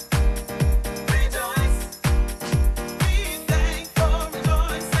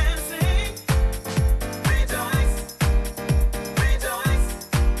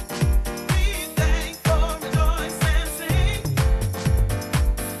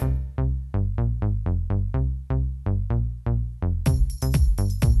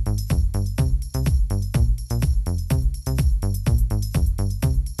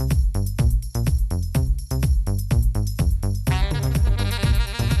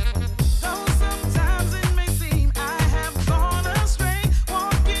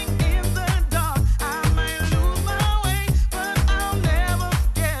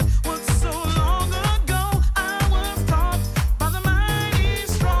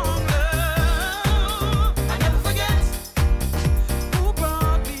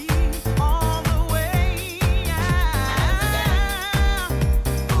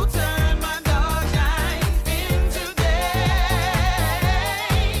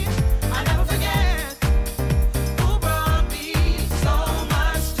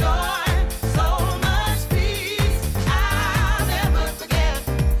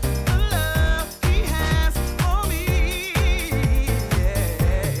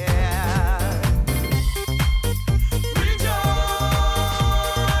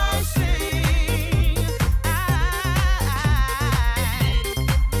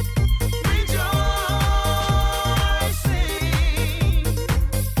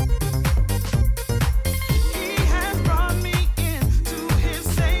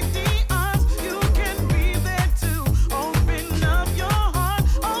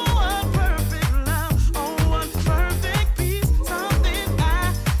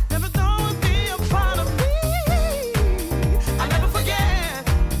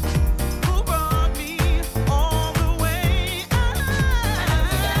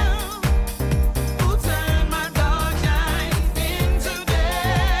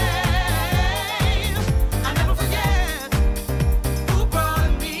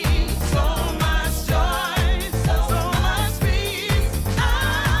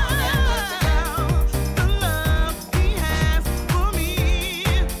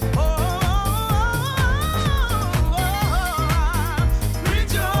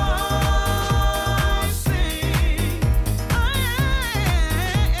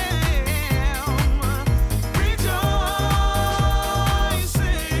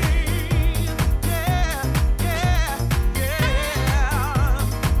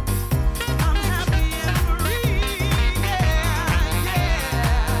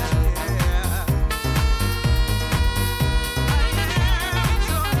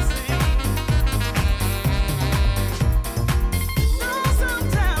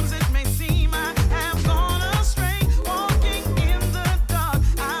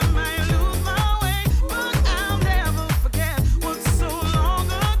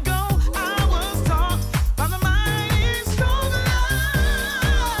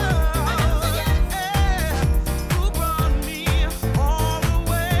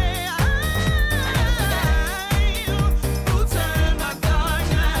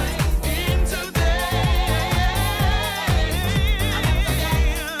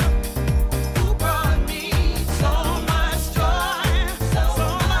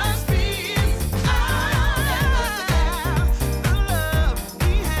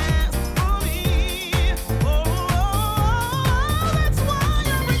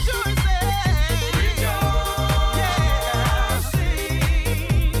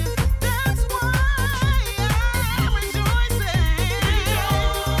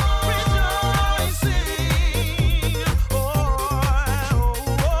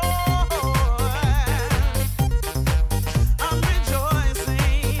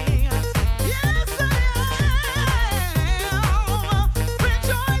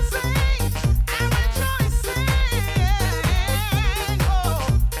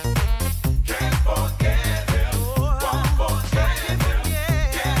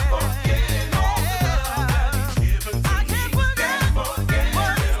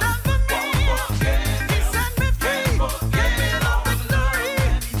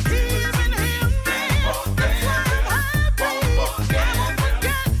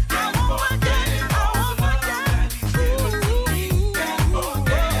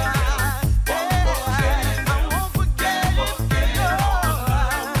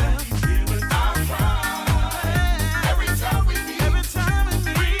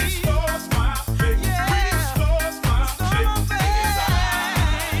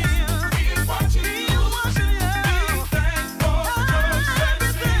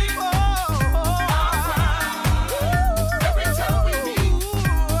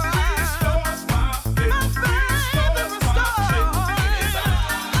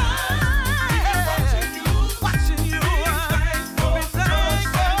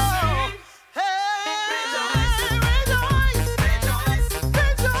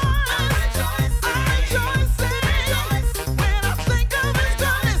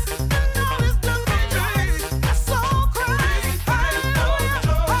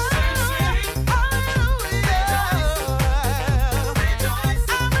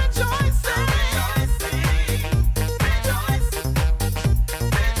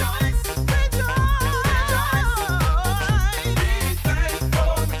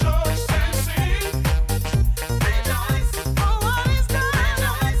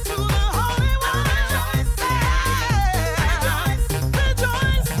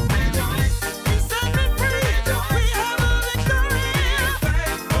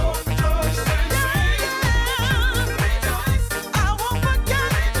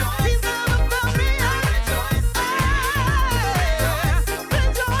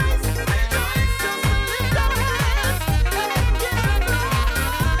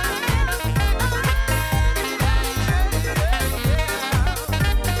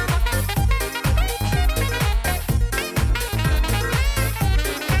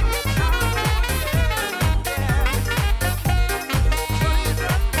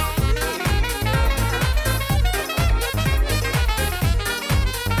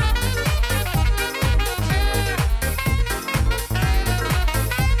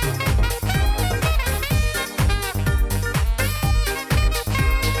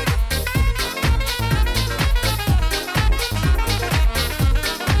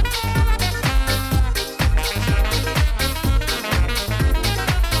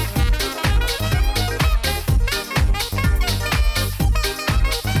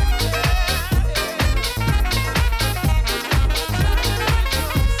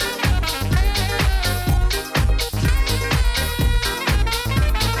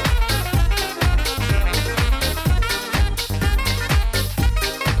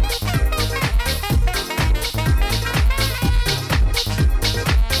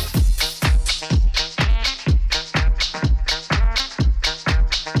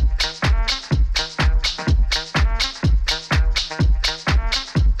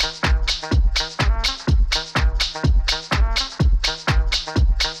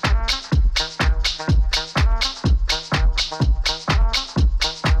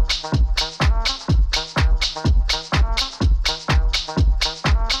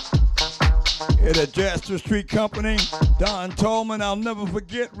 At the Jasper Street Company, Don Tolman, I'll never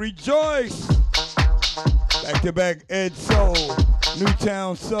forget, Rejoice. Back to back, Ed Soul,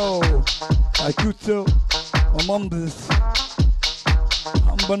 Newtown Soul, Akuto, Amumbas.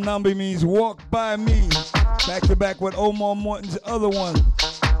 Ambanambi means walk by me. Back to back with Omar Morton's other one.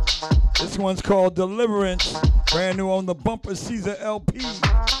 This one's called Deliverance. Brand new on the Bumper Caesar LP.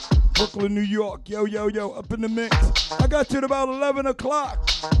 Brooklyn, New York. Yo, yo, yo, up in the mix. I got you at about 11 o'clock.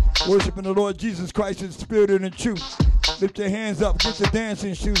 Worshiping the Lord Jesus Christ in spirit and in truth. Lift your hands up. Get your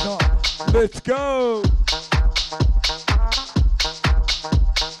dancing shoes on. Let's go.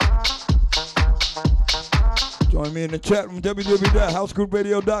 Join me in the chat room,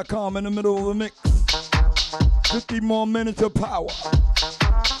 www.housegroupradio.com, in the middle of the mix. 50 more minutes of power.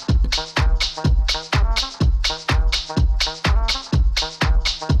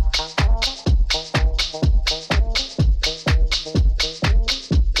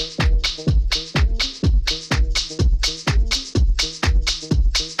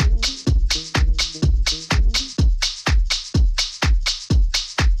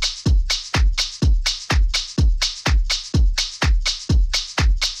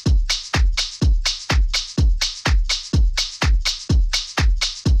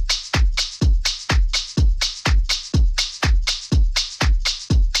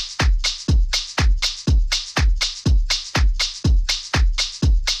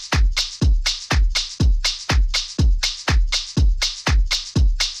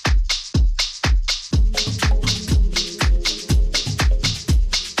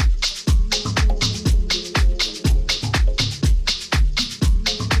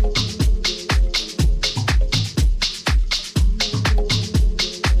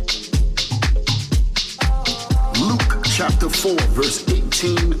 chapter 4, verse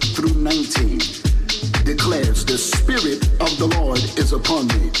 18 through 19 declares, the Spirit of the Lord is upon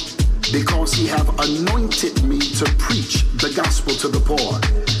me, because he have anointed me to preach the gospel to the poor.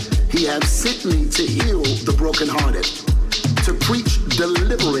 He have sent me to heal the brokenhearted, to preach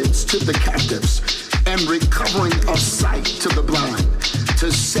deliverance to the captives, and recovering of sight to the blind,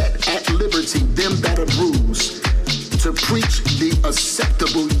 to set at liberty them that are bruised, to preach the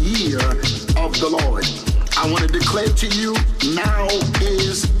acceptable year of the Lord. I want to declare to you, now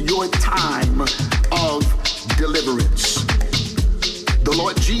is your time of deliverance. The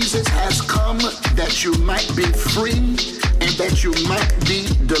Lord Jesus has come that you might be free and that you might be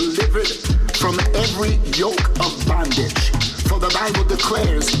delivered from every yoke of bondage. For the Bible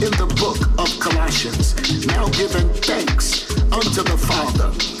declares in the book of Colossians, now giving thanks unto the Father,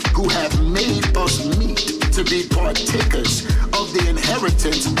 who hath made us meet to be partakers of the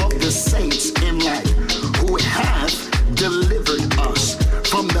inheritance of the saints in light, who hath delivered us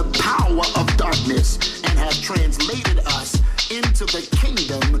from the power of darkness and hath translated us into the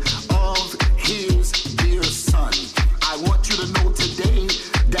kingdom of his dear Son. I want you to know today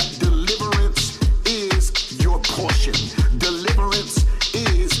that deliverance is your portion. Deliverance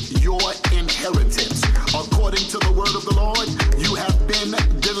is your inheritance. According to the word of the Lord, you have been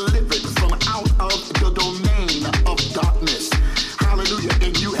delivered from out of the domain of darkness. Hallelujah.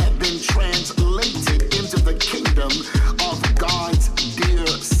 And you have been translated into the kingdom of God's dear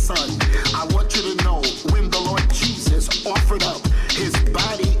Son. I want you to know, when the Lord Jesus offered up his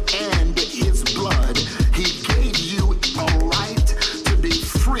body and his blood, he gave you a right to be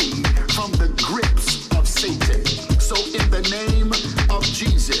free from the grips of Satan. So in the name of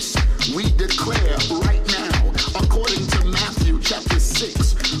Jesus, we declare right now, according to Matthew chapter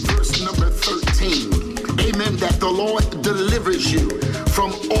 6, verse number 13, amen, that the Lord delivers you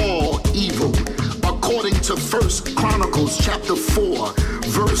from all evil. According to 1 Chronicles chapter 4,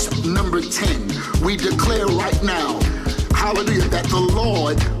 verse number 10, we declare right now, hallelujah, that the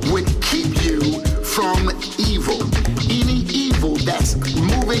Lord would keep you from evil. Any evil that's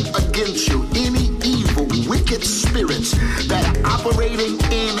moving against you, any evil, wicked spirits that are operating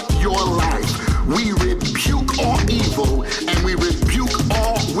in your life, we rebuke all evil and we rebuke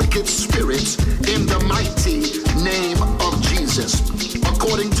all wicked spirits in the mighty name of Jesus.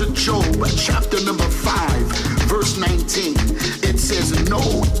 According to Job chapter number 5, verse 19, it says, no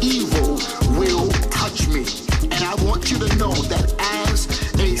evil will touch me. And I want you to know that as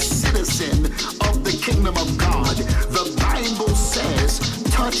a citizen of the kingdom of God, the Bible says,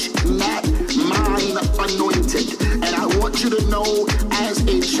 touch not mine anointed. And I want you to know, as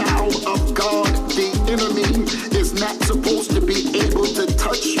a child of God, the enemy is not supposed to be able to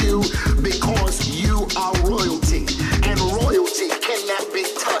touch you because you are royalty. And royalty cannot be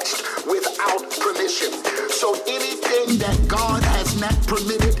touched without permission. So anything that God has not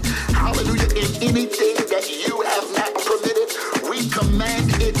permitted, hallelujah, and anything that you have not permitted, we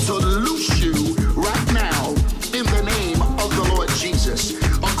command it to loose you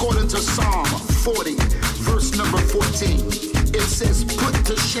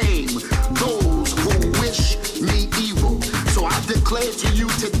to shame those who wish me evil. So I declare to you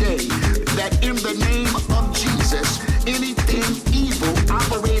today that in the name of Jesus, anything evil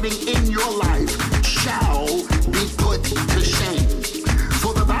operating in your life shall be put to shame.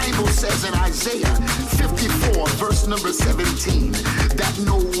 For the Bible says in Isaiah 54, verse number 17, that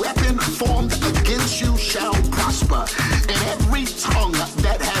no weapon formed against you shall prosper, and every tongue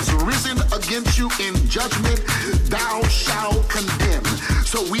that has risen against you in judgment thou shalt condemn.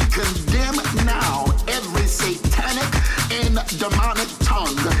 So we condemn now every satanic and demonic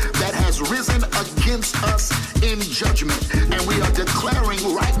tongue that has risen against us in judgment. And we are declaring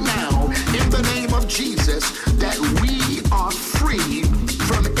right now in the name of Jesus that we are free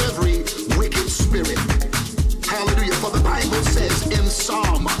from every wicked spirit. Hallelujah. For the Bible says in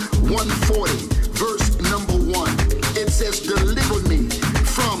Psalm 140, verse number 1, it says, deliver me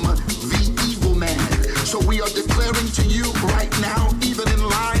from the evil man. So we are declaring to you right now, even in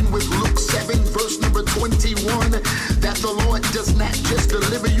line with Luke 7, verse number 21, that the Lord does not just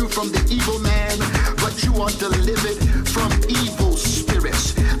deliver you from the evil man, but you are delivered from evil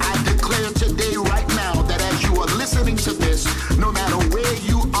spirits. I declare today right now that as you are listening to this, no matter where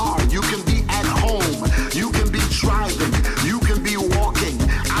you are, you can be at home, you can be driving, you can be walking.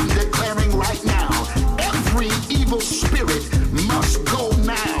 I'm declaring right now, every evil spirit must go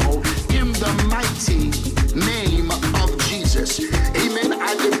now in the mighty name of Jesus. Amen.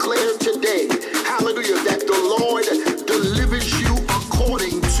 I declare today, hallelujah, that the Lord delivers you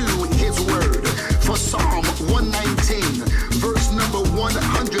according to his word. For Psalm 119, verse number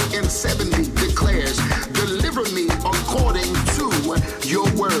 170 declares, deliver me according to your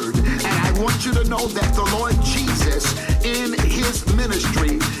word. And I want you to know that the Lord Jesus, in his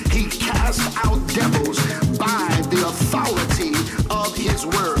ministry, he cast out devils by the authority of his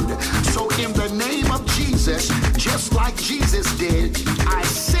word. So in the name of Jesus, just like Jesus did, I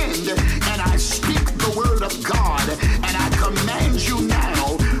send and I speak the word of God, and I command you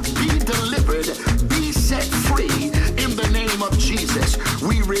now, be delivered, be set free in the name of Jesus.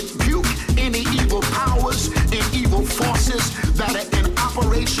 We rebuke any evil powers and evil forces that are in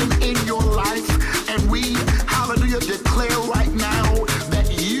operation in your life, and we, hallelujah, declare right now that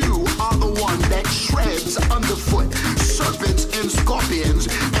you are the one that treads underfoot serpents and scorpions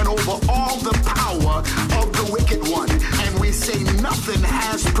and over all the power of the wicked one. And we say nothing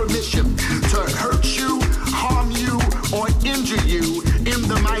has permission to hurt you, harm you, or injure you in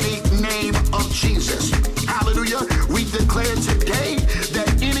the mighty name of Jesus. Hallelujah. We declare today that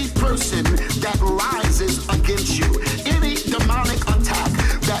any person that rises against you, any demonic attack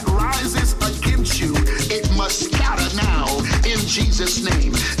that rises against you, it must scatter now in Jesus'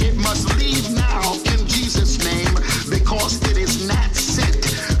 name. It must leave now in Jesus' name, because it is not sent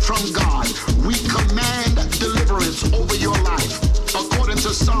from God. We command deliverance over your life according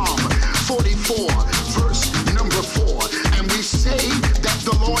to Psalm 44, verse number 4. And we say that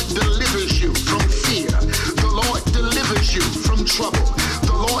the Lord delivers you from fear. The Lord delivers you from trouble.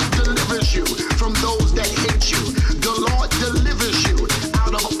 The Lord delivers you from those that hate you. The Lord delivers you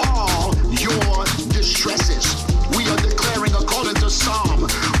out of all your distresses. We are declaring according to Psalm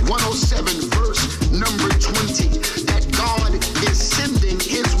 107, verse number 20, that God is sending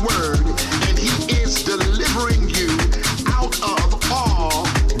his word and he is delivering you out of all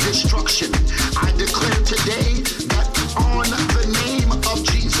destruction. I declare today that on the name of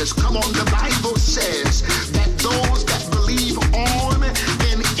Jesus, come on, the Bible says that those that believe on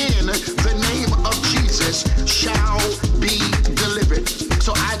and in the name of Jesus shall be delivered.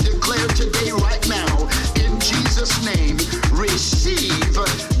 So I declare today right now, in Jesus' name, receive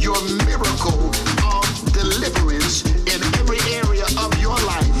your miracle of deliverance in every area of your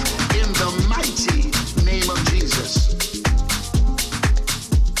life in the mighty name of Jesus.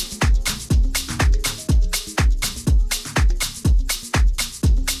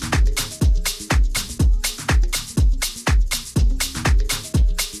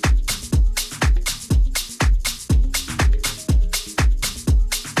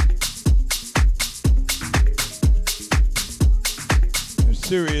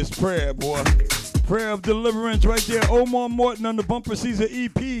 Serious prayer, boy. Prayer of deliverance right there. Omar Morton on the Bumper Caesar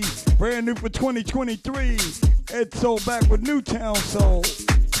EP. Brand new for 2023. Ed Soul back with Newtown Soul.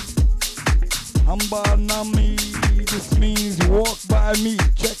 Hamba Nami. This means walk by me.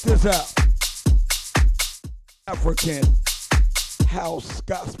 Check this out. African house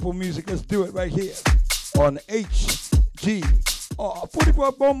gospel music. Let's do it right here on HG.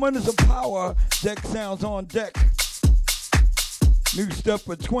 44 more minutes of power. Deck sounds on deck. New stuff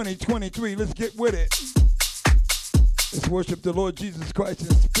for 2023. Let's get with it. Let's worship the Lord Jesus Christ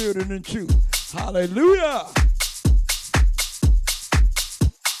in spirit and in truth. Hallelujah.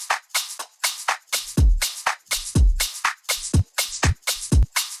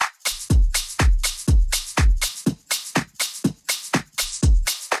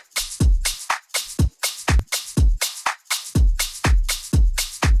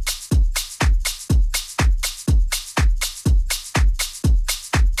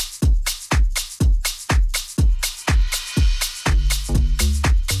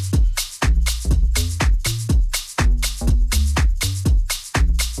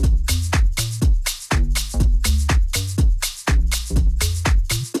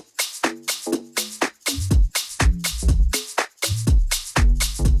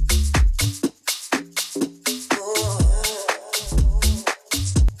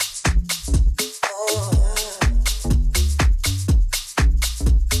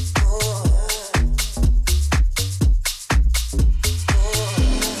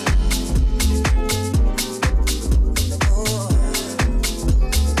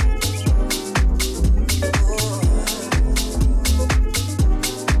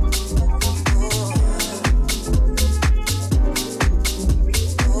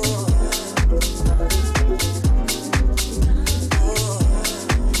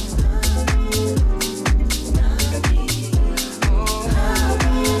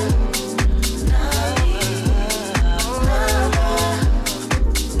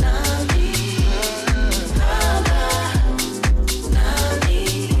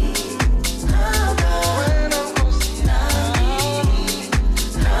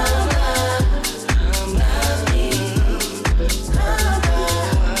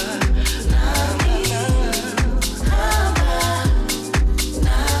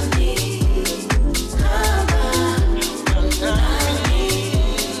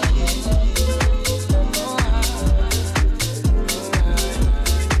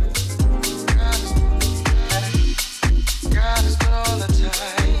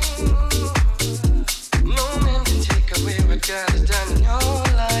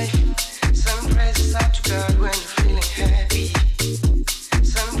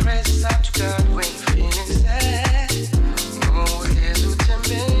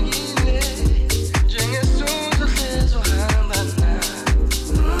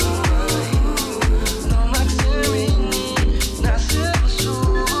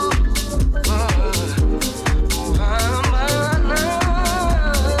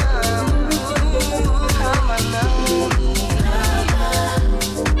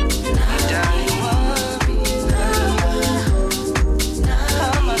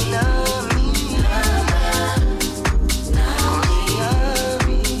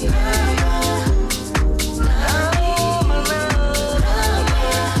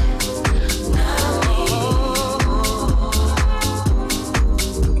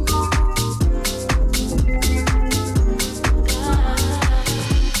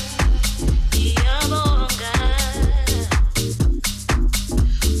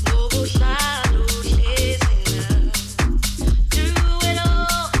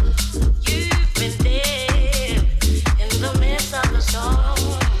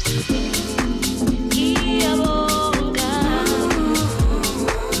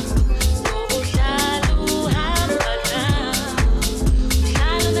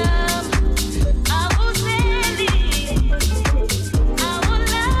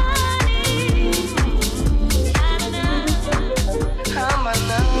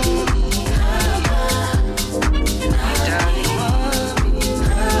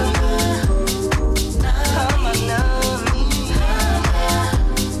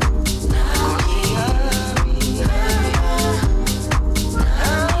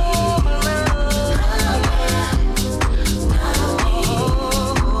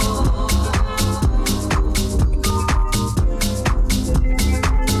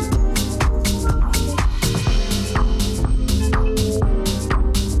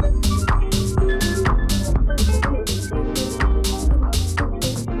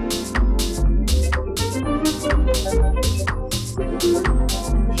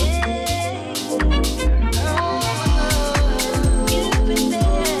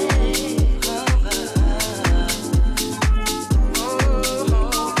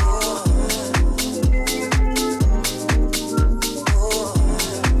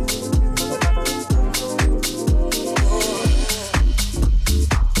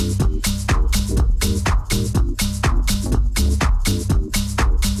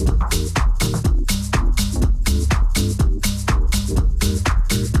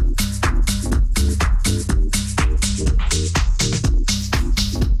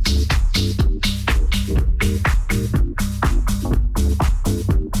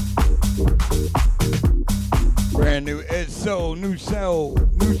 Soul,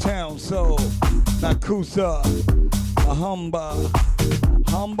 Newtown Soul, Nakusa,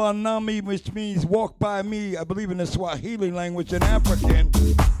 Hamba Nami, which means walk by me. I believe in the Swahili language in African.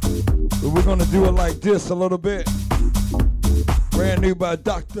 But we're gonna do it like this a little bit. Brand new by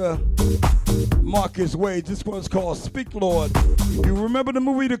Dr. Marcus Wade. This one's called Speak Lord. If you remember the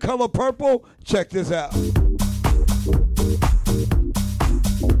movie The Color Purple, check this out.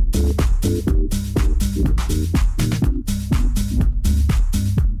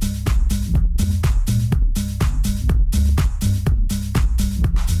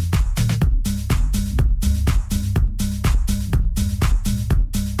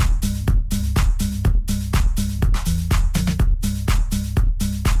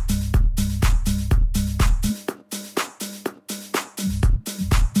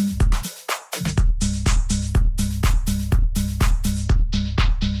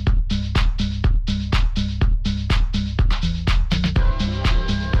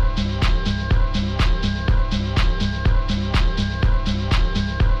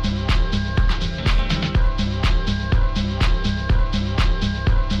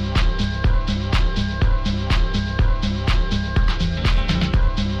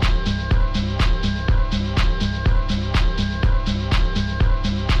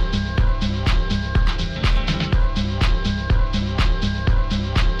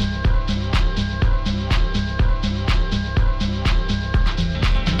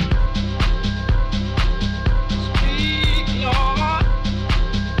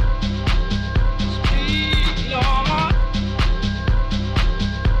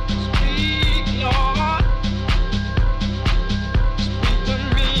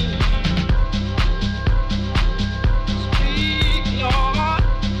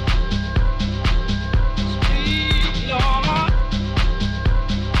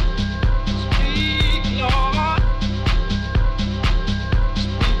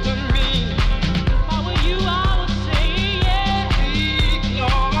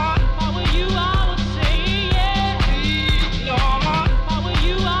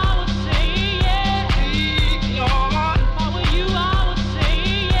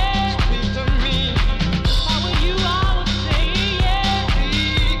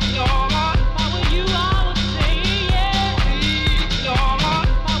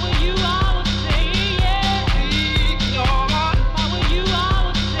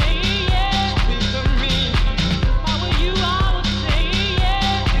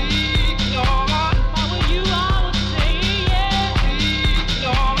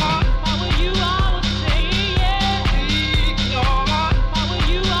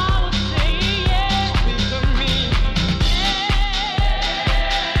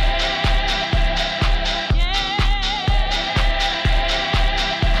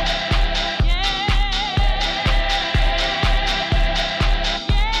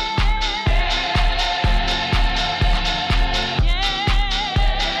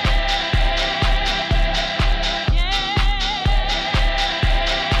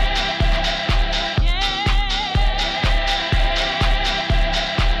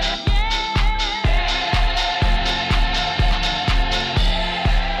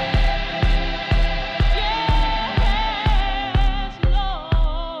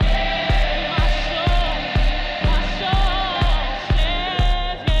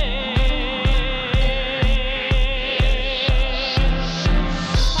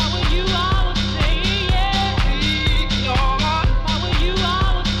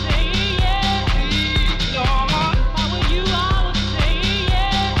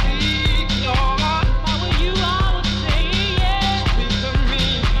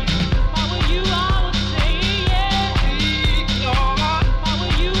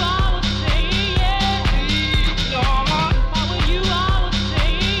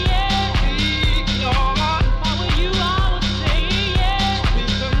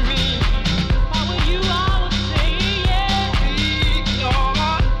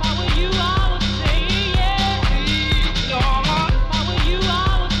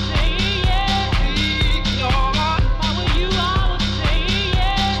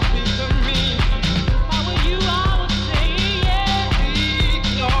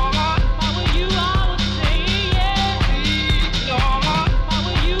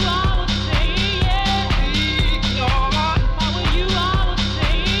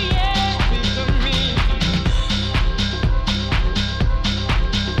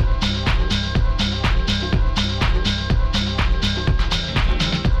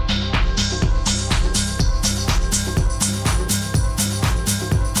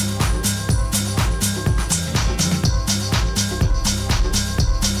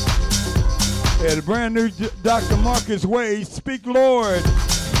 Yeah, the brand new Dr. Marcus Wade, Speak Lord.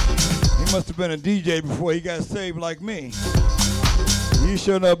 He must have been a DJ before he got saved like me. You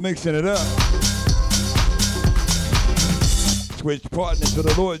showed up mixing it up. Switch partners for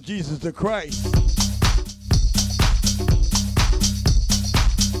the Lord Jesus the Christ.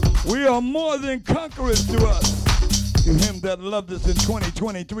 We are more than conquerors to us. To him that loved us in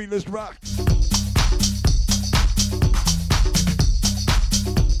 2023, let's rock.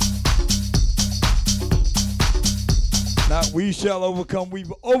 Not we shall overcome,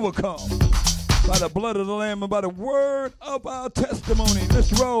 we've overcome by the blood of the Lamb and by the word of our testimony.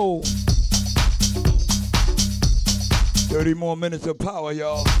 Let's roll. 30 more minutes of power,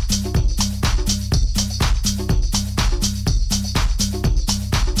 y'all.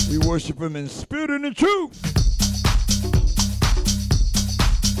 We worship him in spirit and in truth.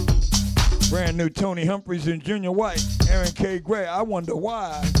 Brand new Tony Humphreys and Junior White, Aaron K. Gray, I Wonder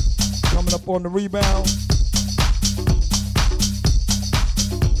Why. Coming up on the rebound.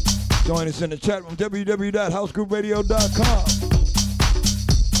 Join us in the chat room, www.housegroupradio.com.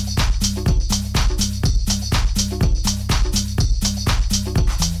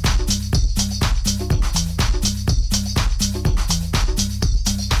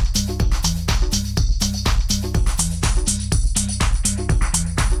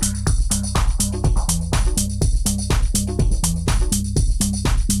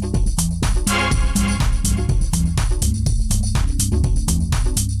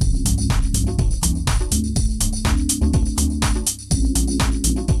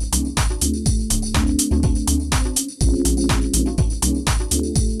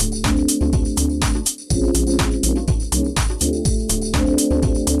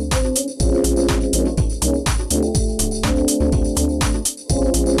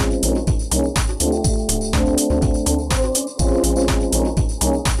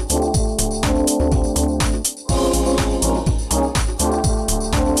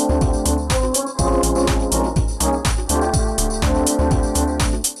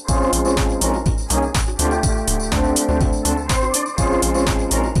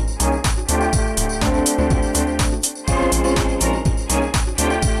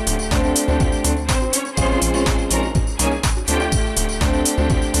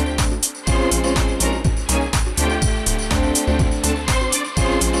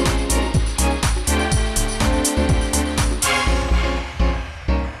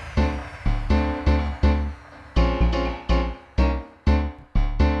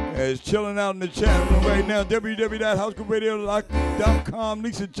 Chilling out in the chat room right now. www.housegroupradio.com.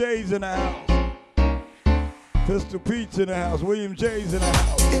 Lisa J's in the house. Pistol Pete's in the house. William J's in the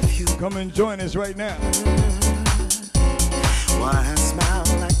house. If you come and join us right now. Why I smile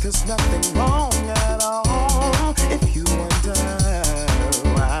like there's nothing wrong at all. If you wonder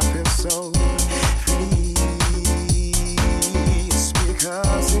why I feel so free, it's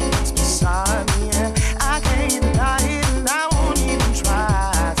because it's beside me and I can't deny it and I won't even try.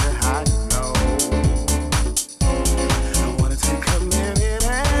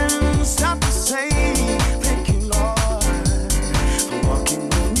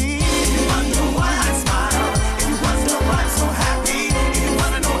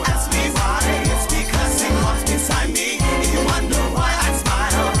 Why I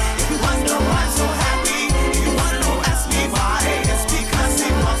smile, if you wonder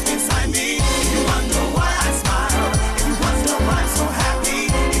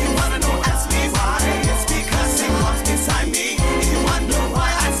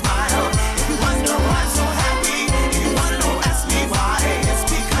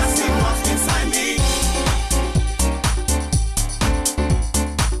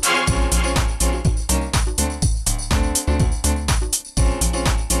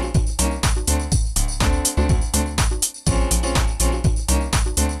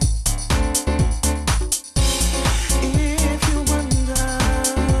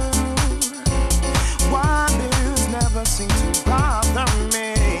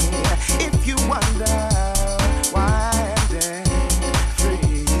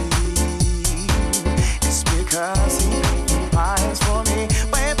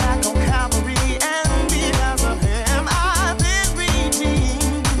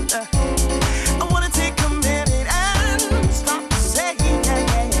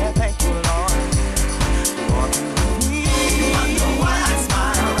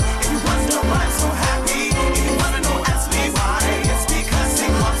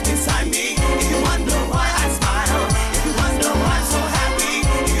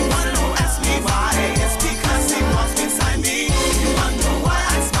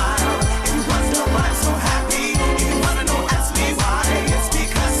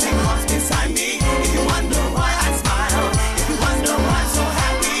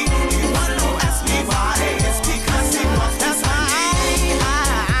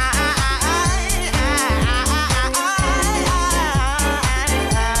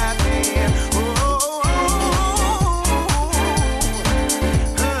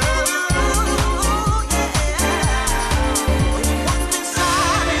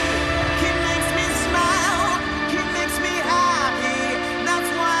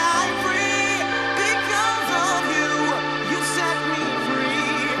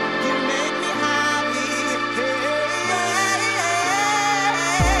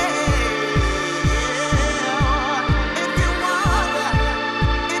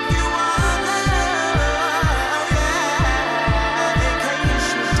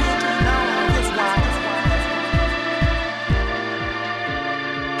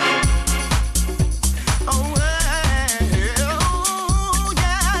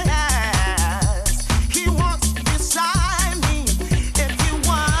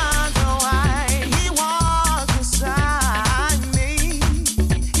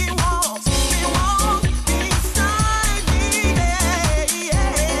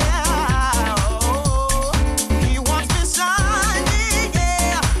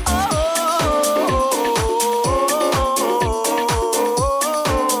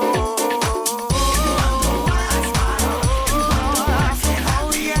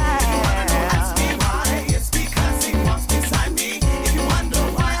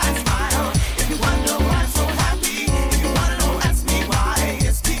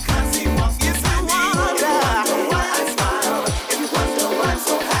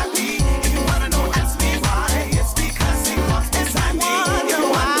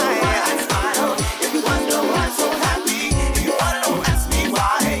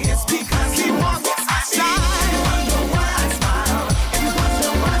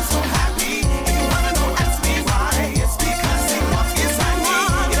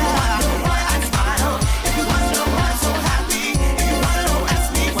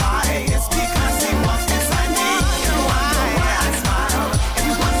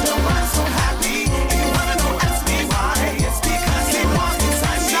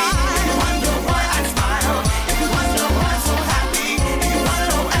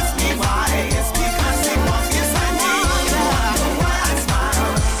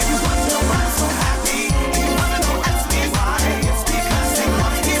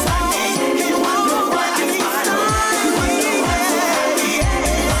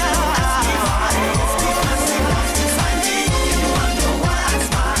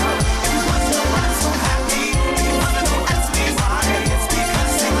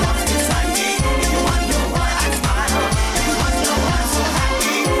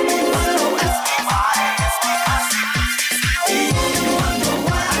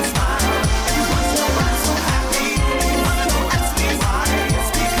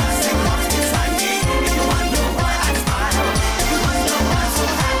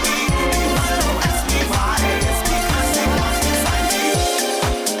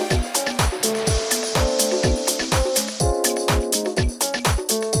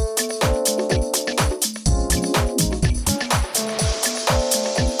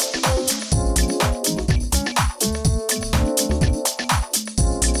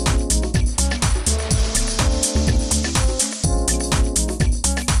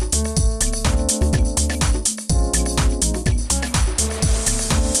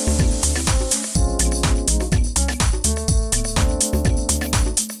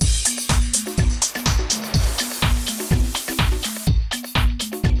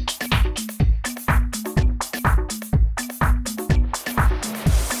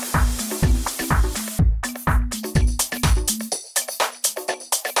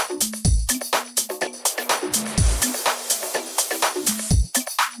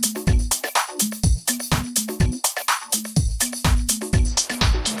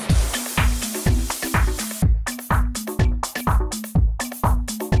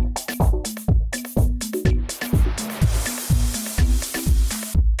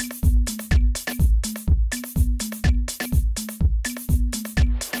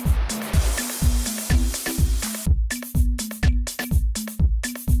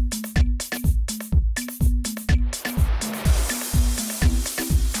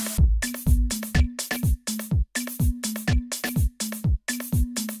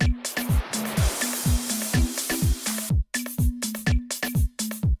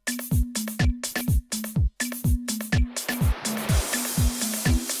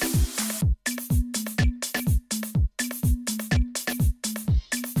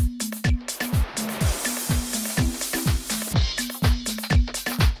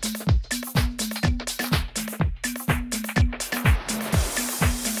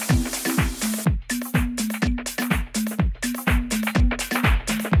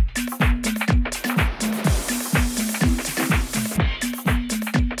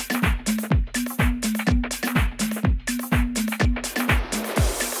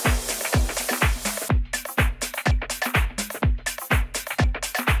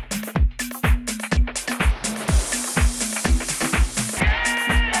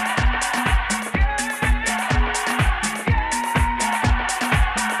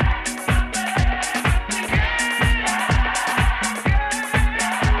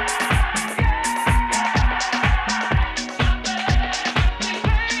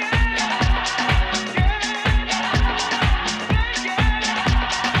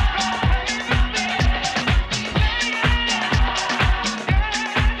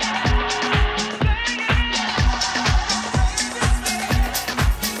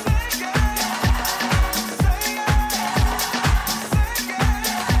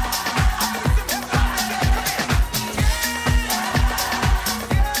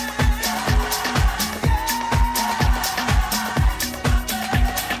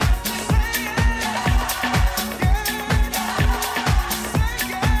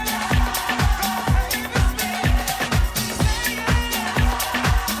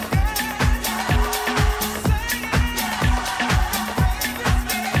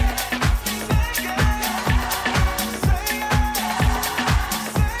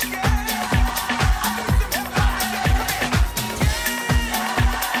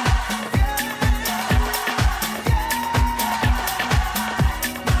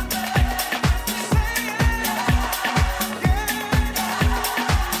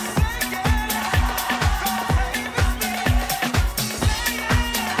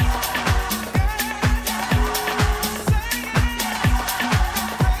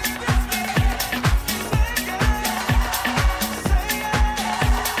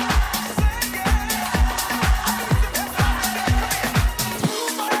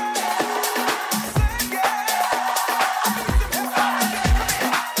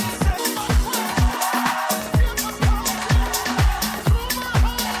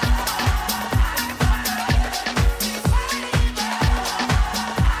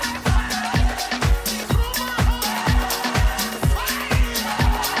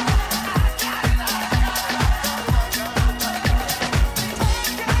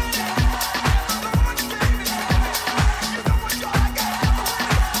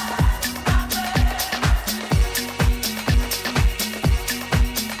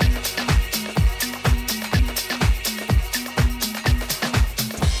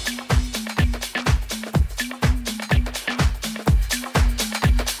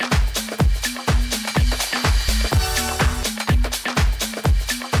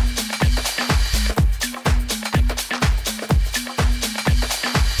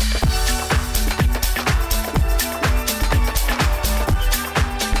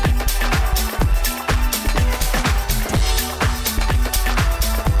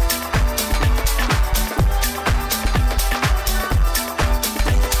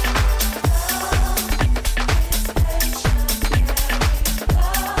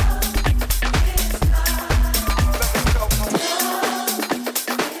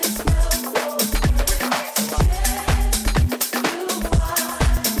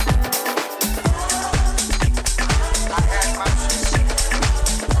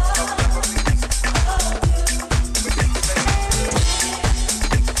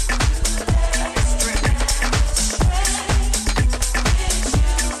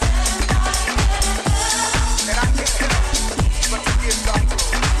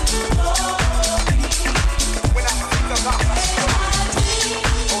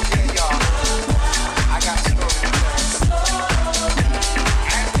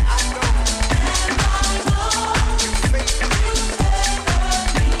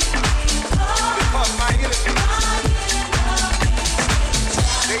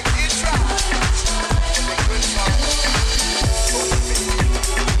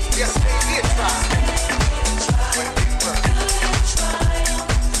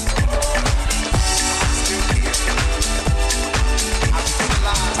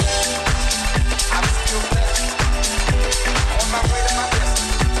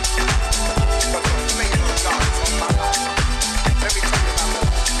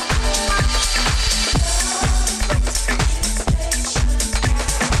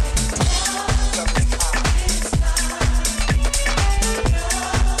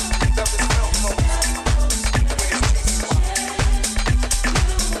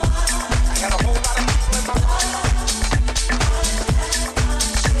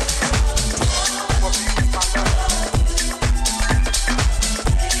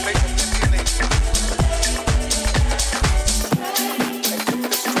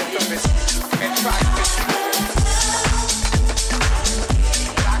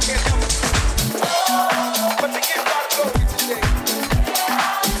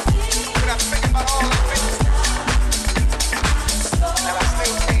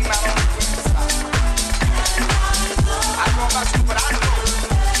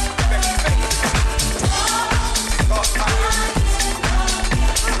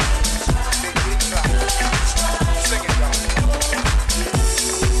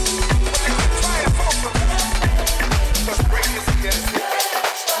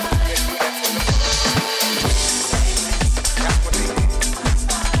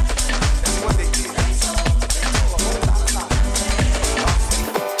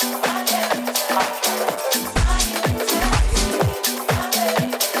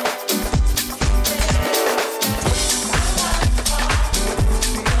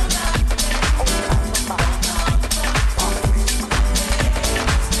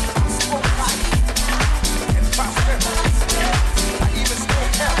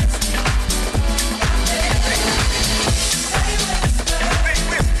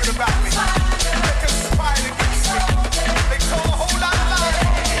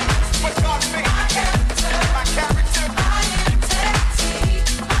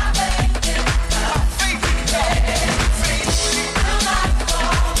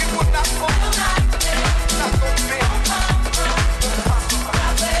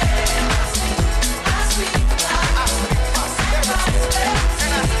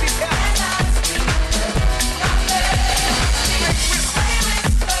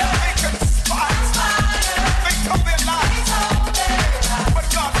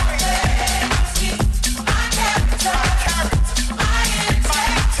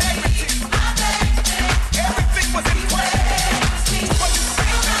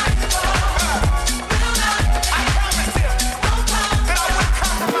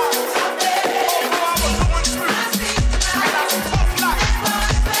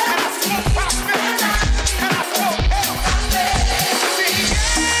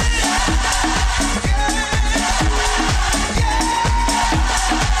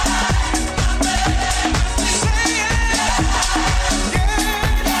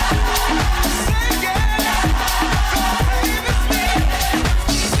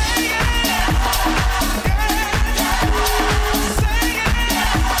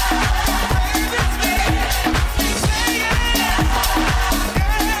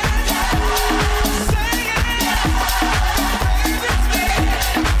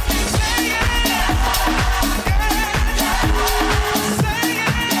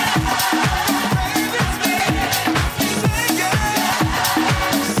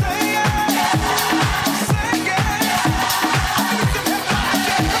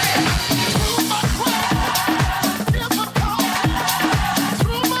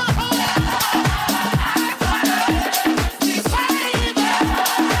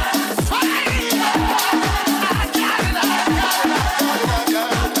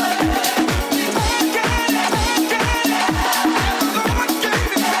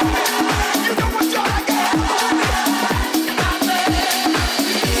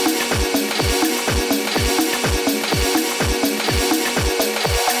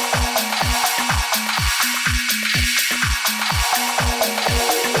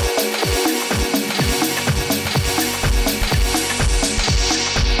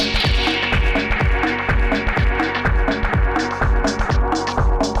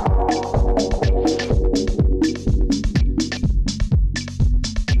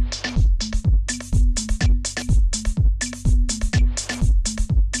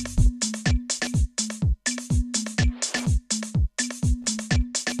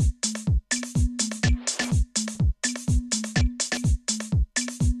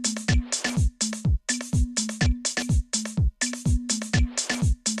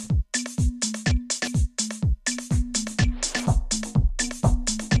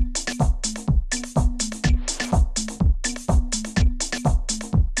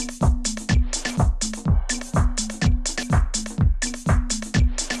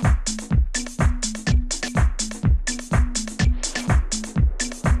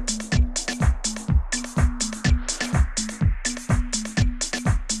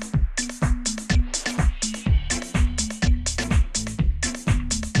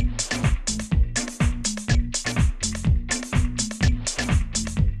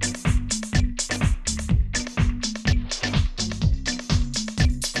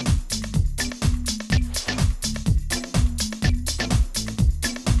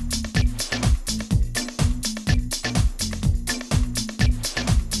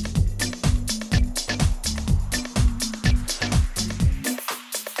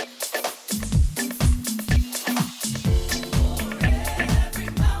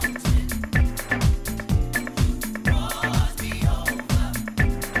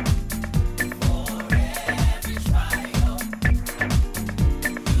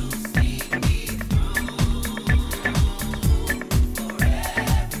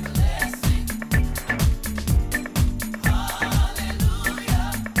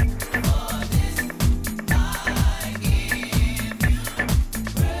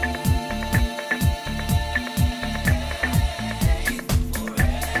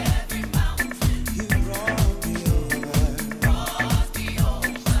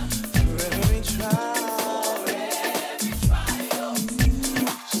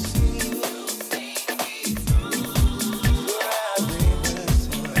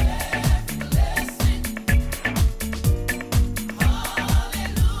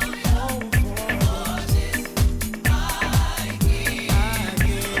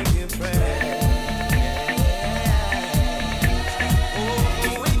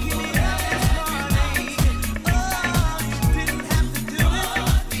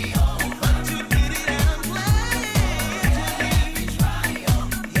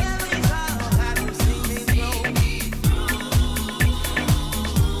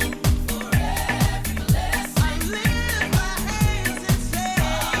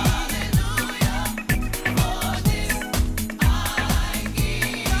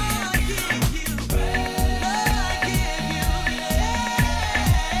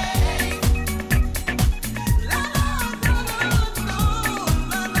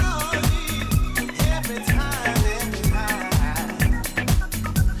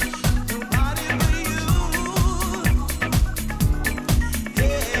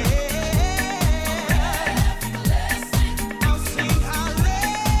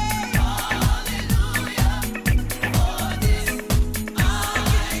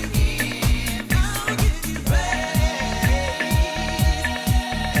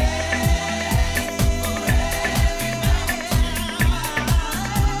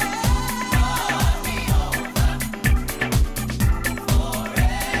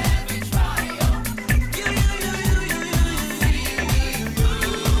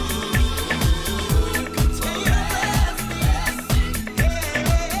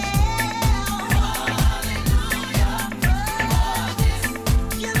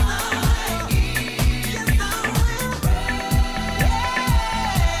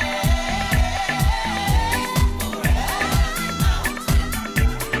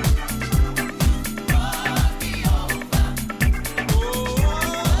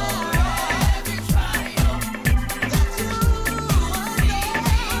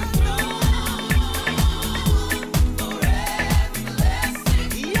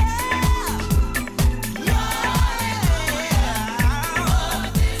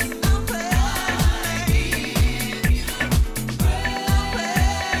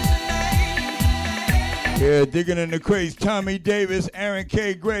Yeah, digging in the crates. Tommy Davis, Aaron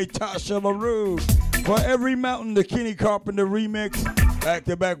K. Gray, Tasha LaRue. For Every Mountain, the Kenny Carpenter remix. Back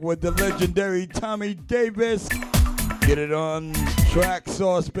to back with the legendary Tommy Davis. Get it on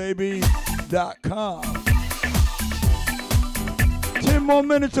tracksourcebaby.com. 10 more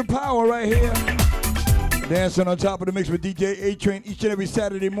minutes of power right here. Dancing on top of the mix with DJ Atrains each and every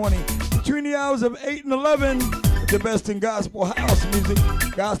Saturday morning between the hours of 8 and 11. The best in gospel house music,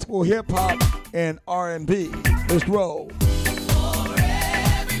 gospel hip hop, and R&B. Let's roll.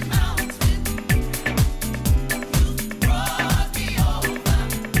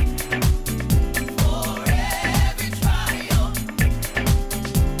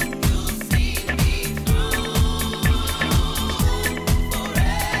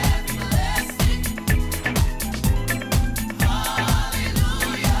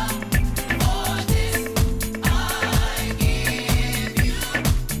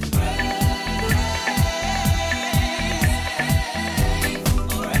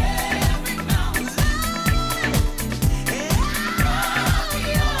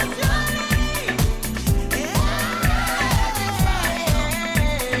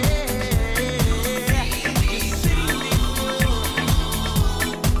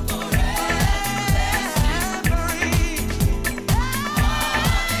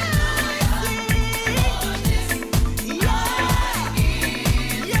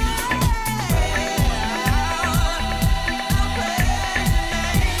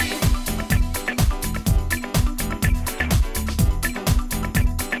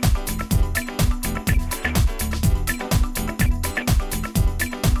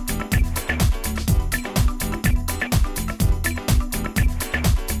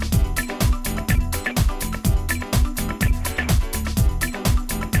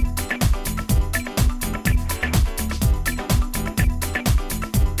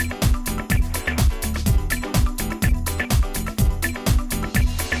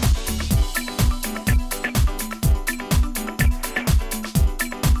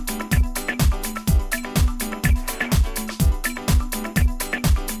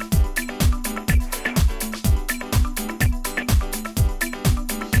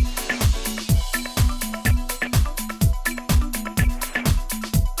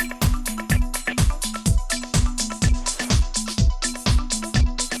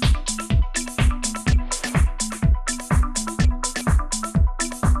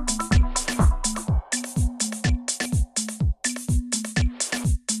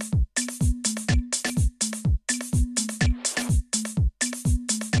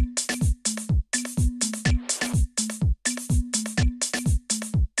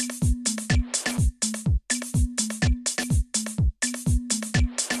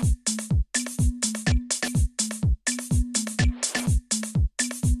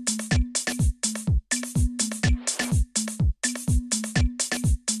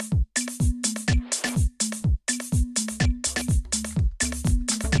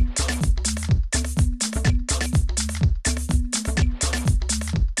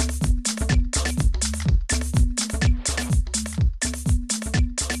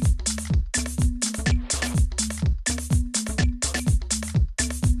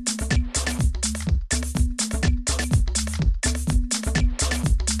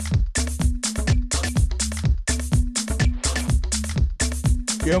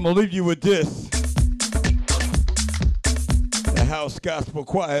 Yeah, I'm going to leave you with this. The House Gospel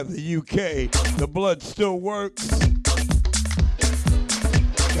Choir of the UK. The blood still works.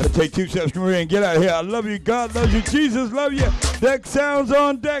 Got to take 2 steps from here and get out of here. I love you. God loves you. Jesus loves you. Deck sounds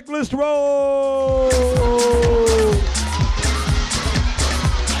on deck. Let's roll.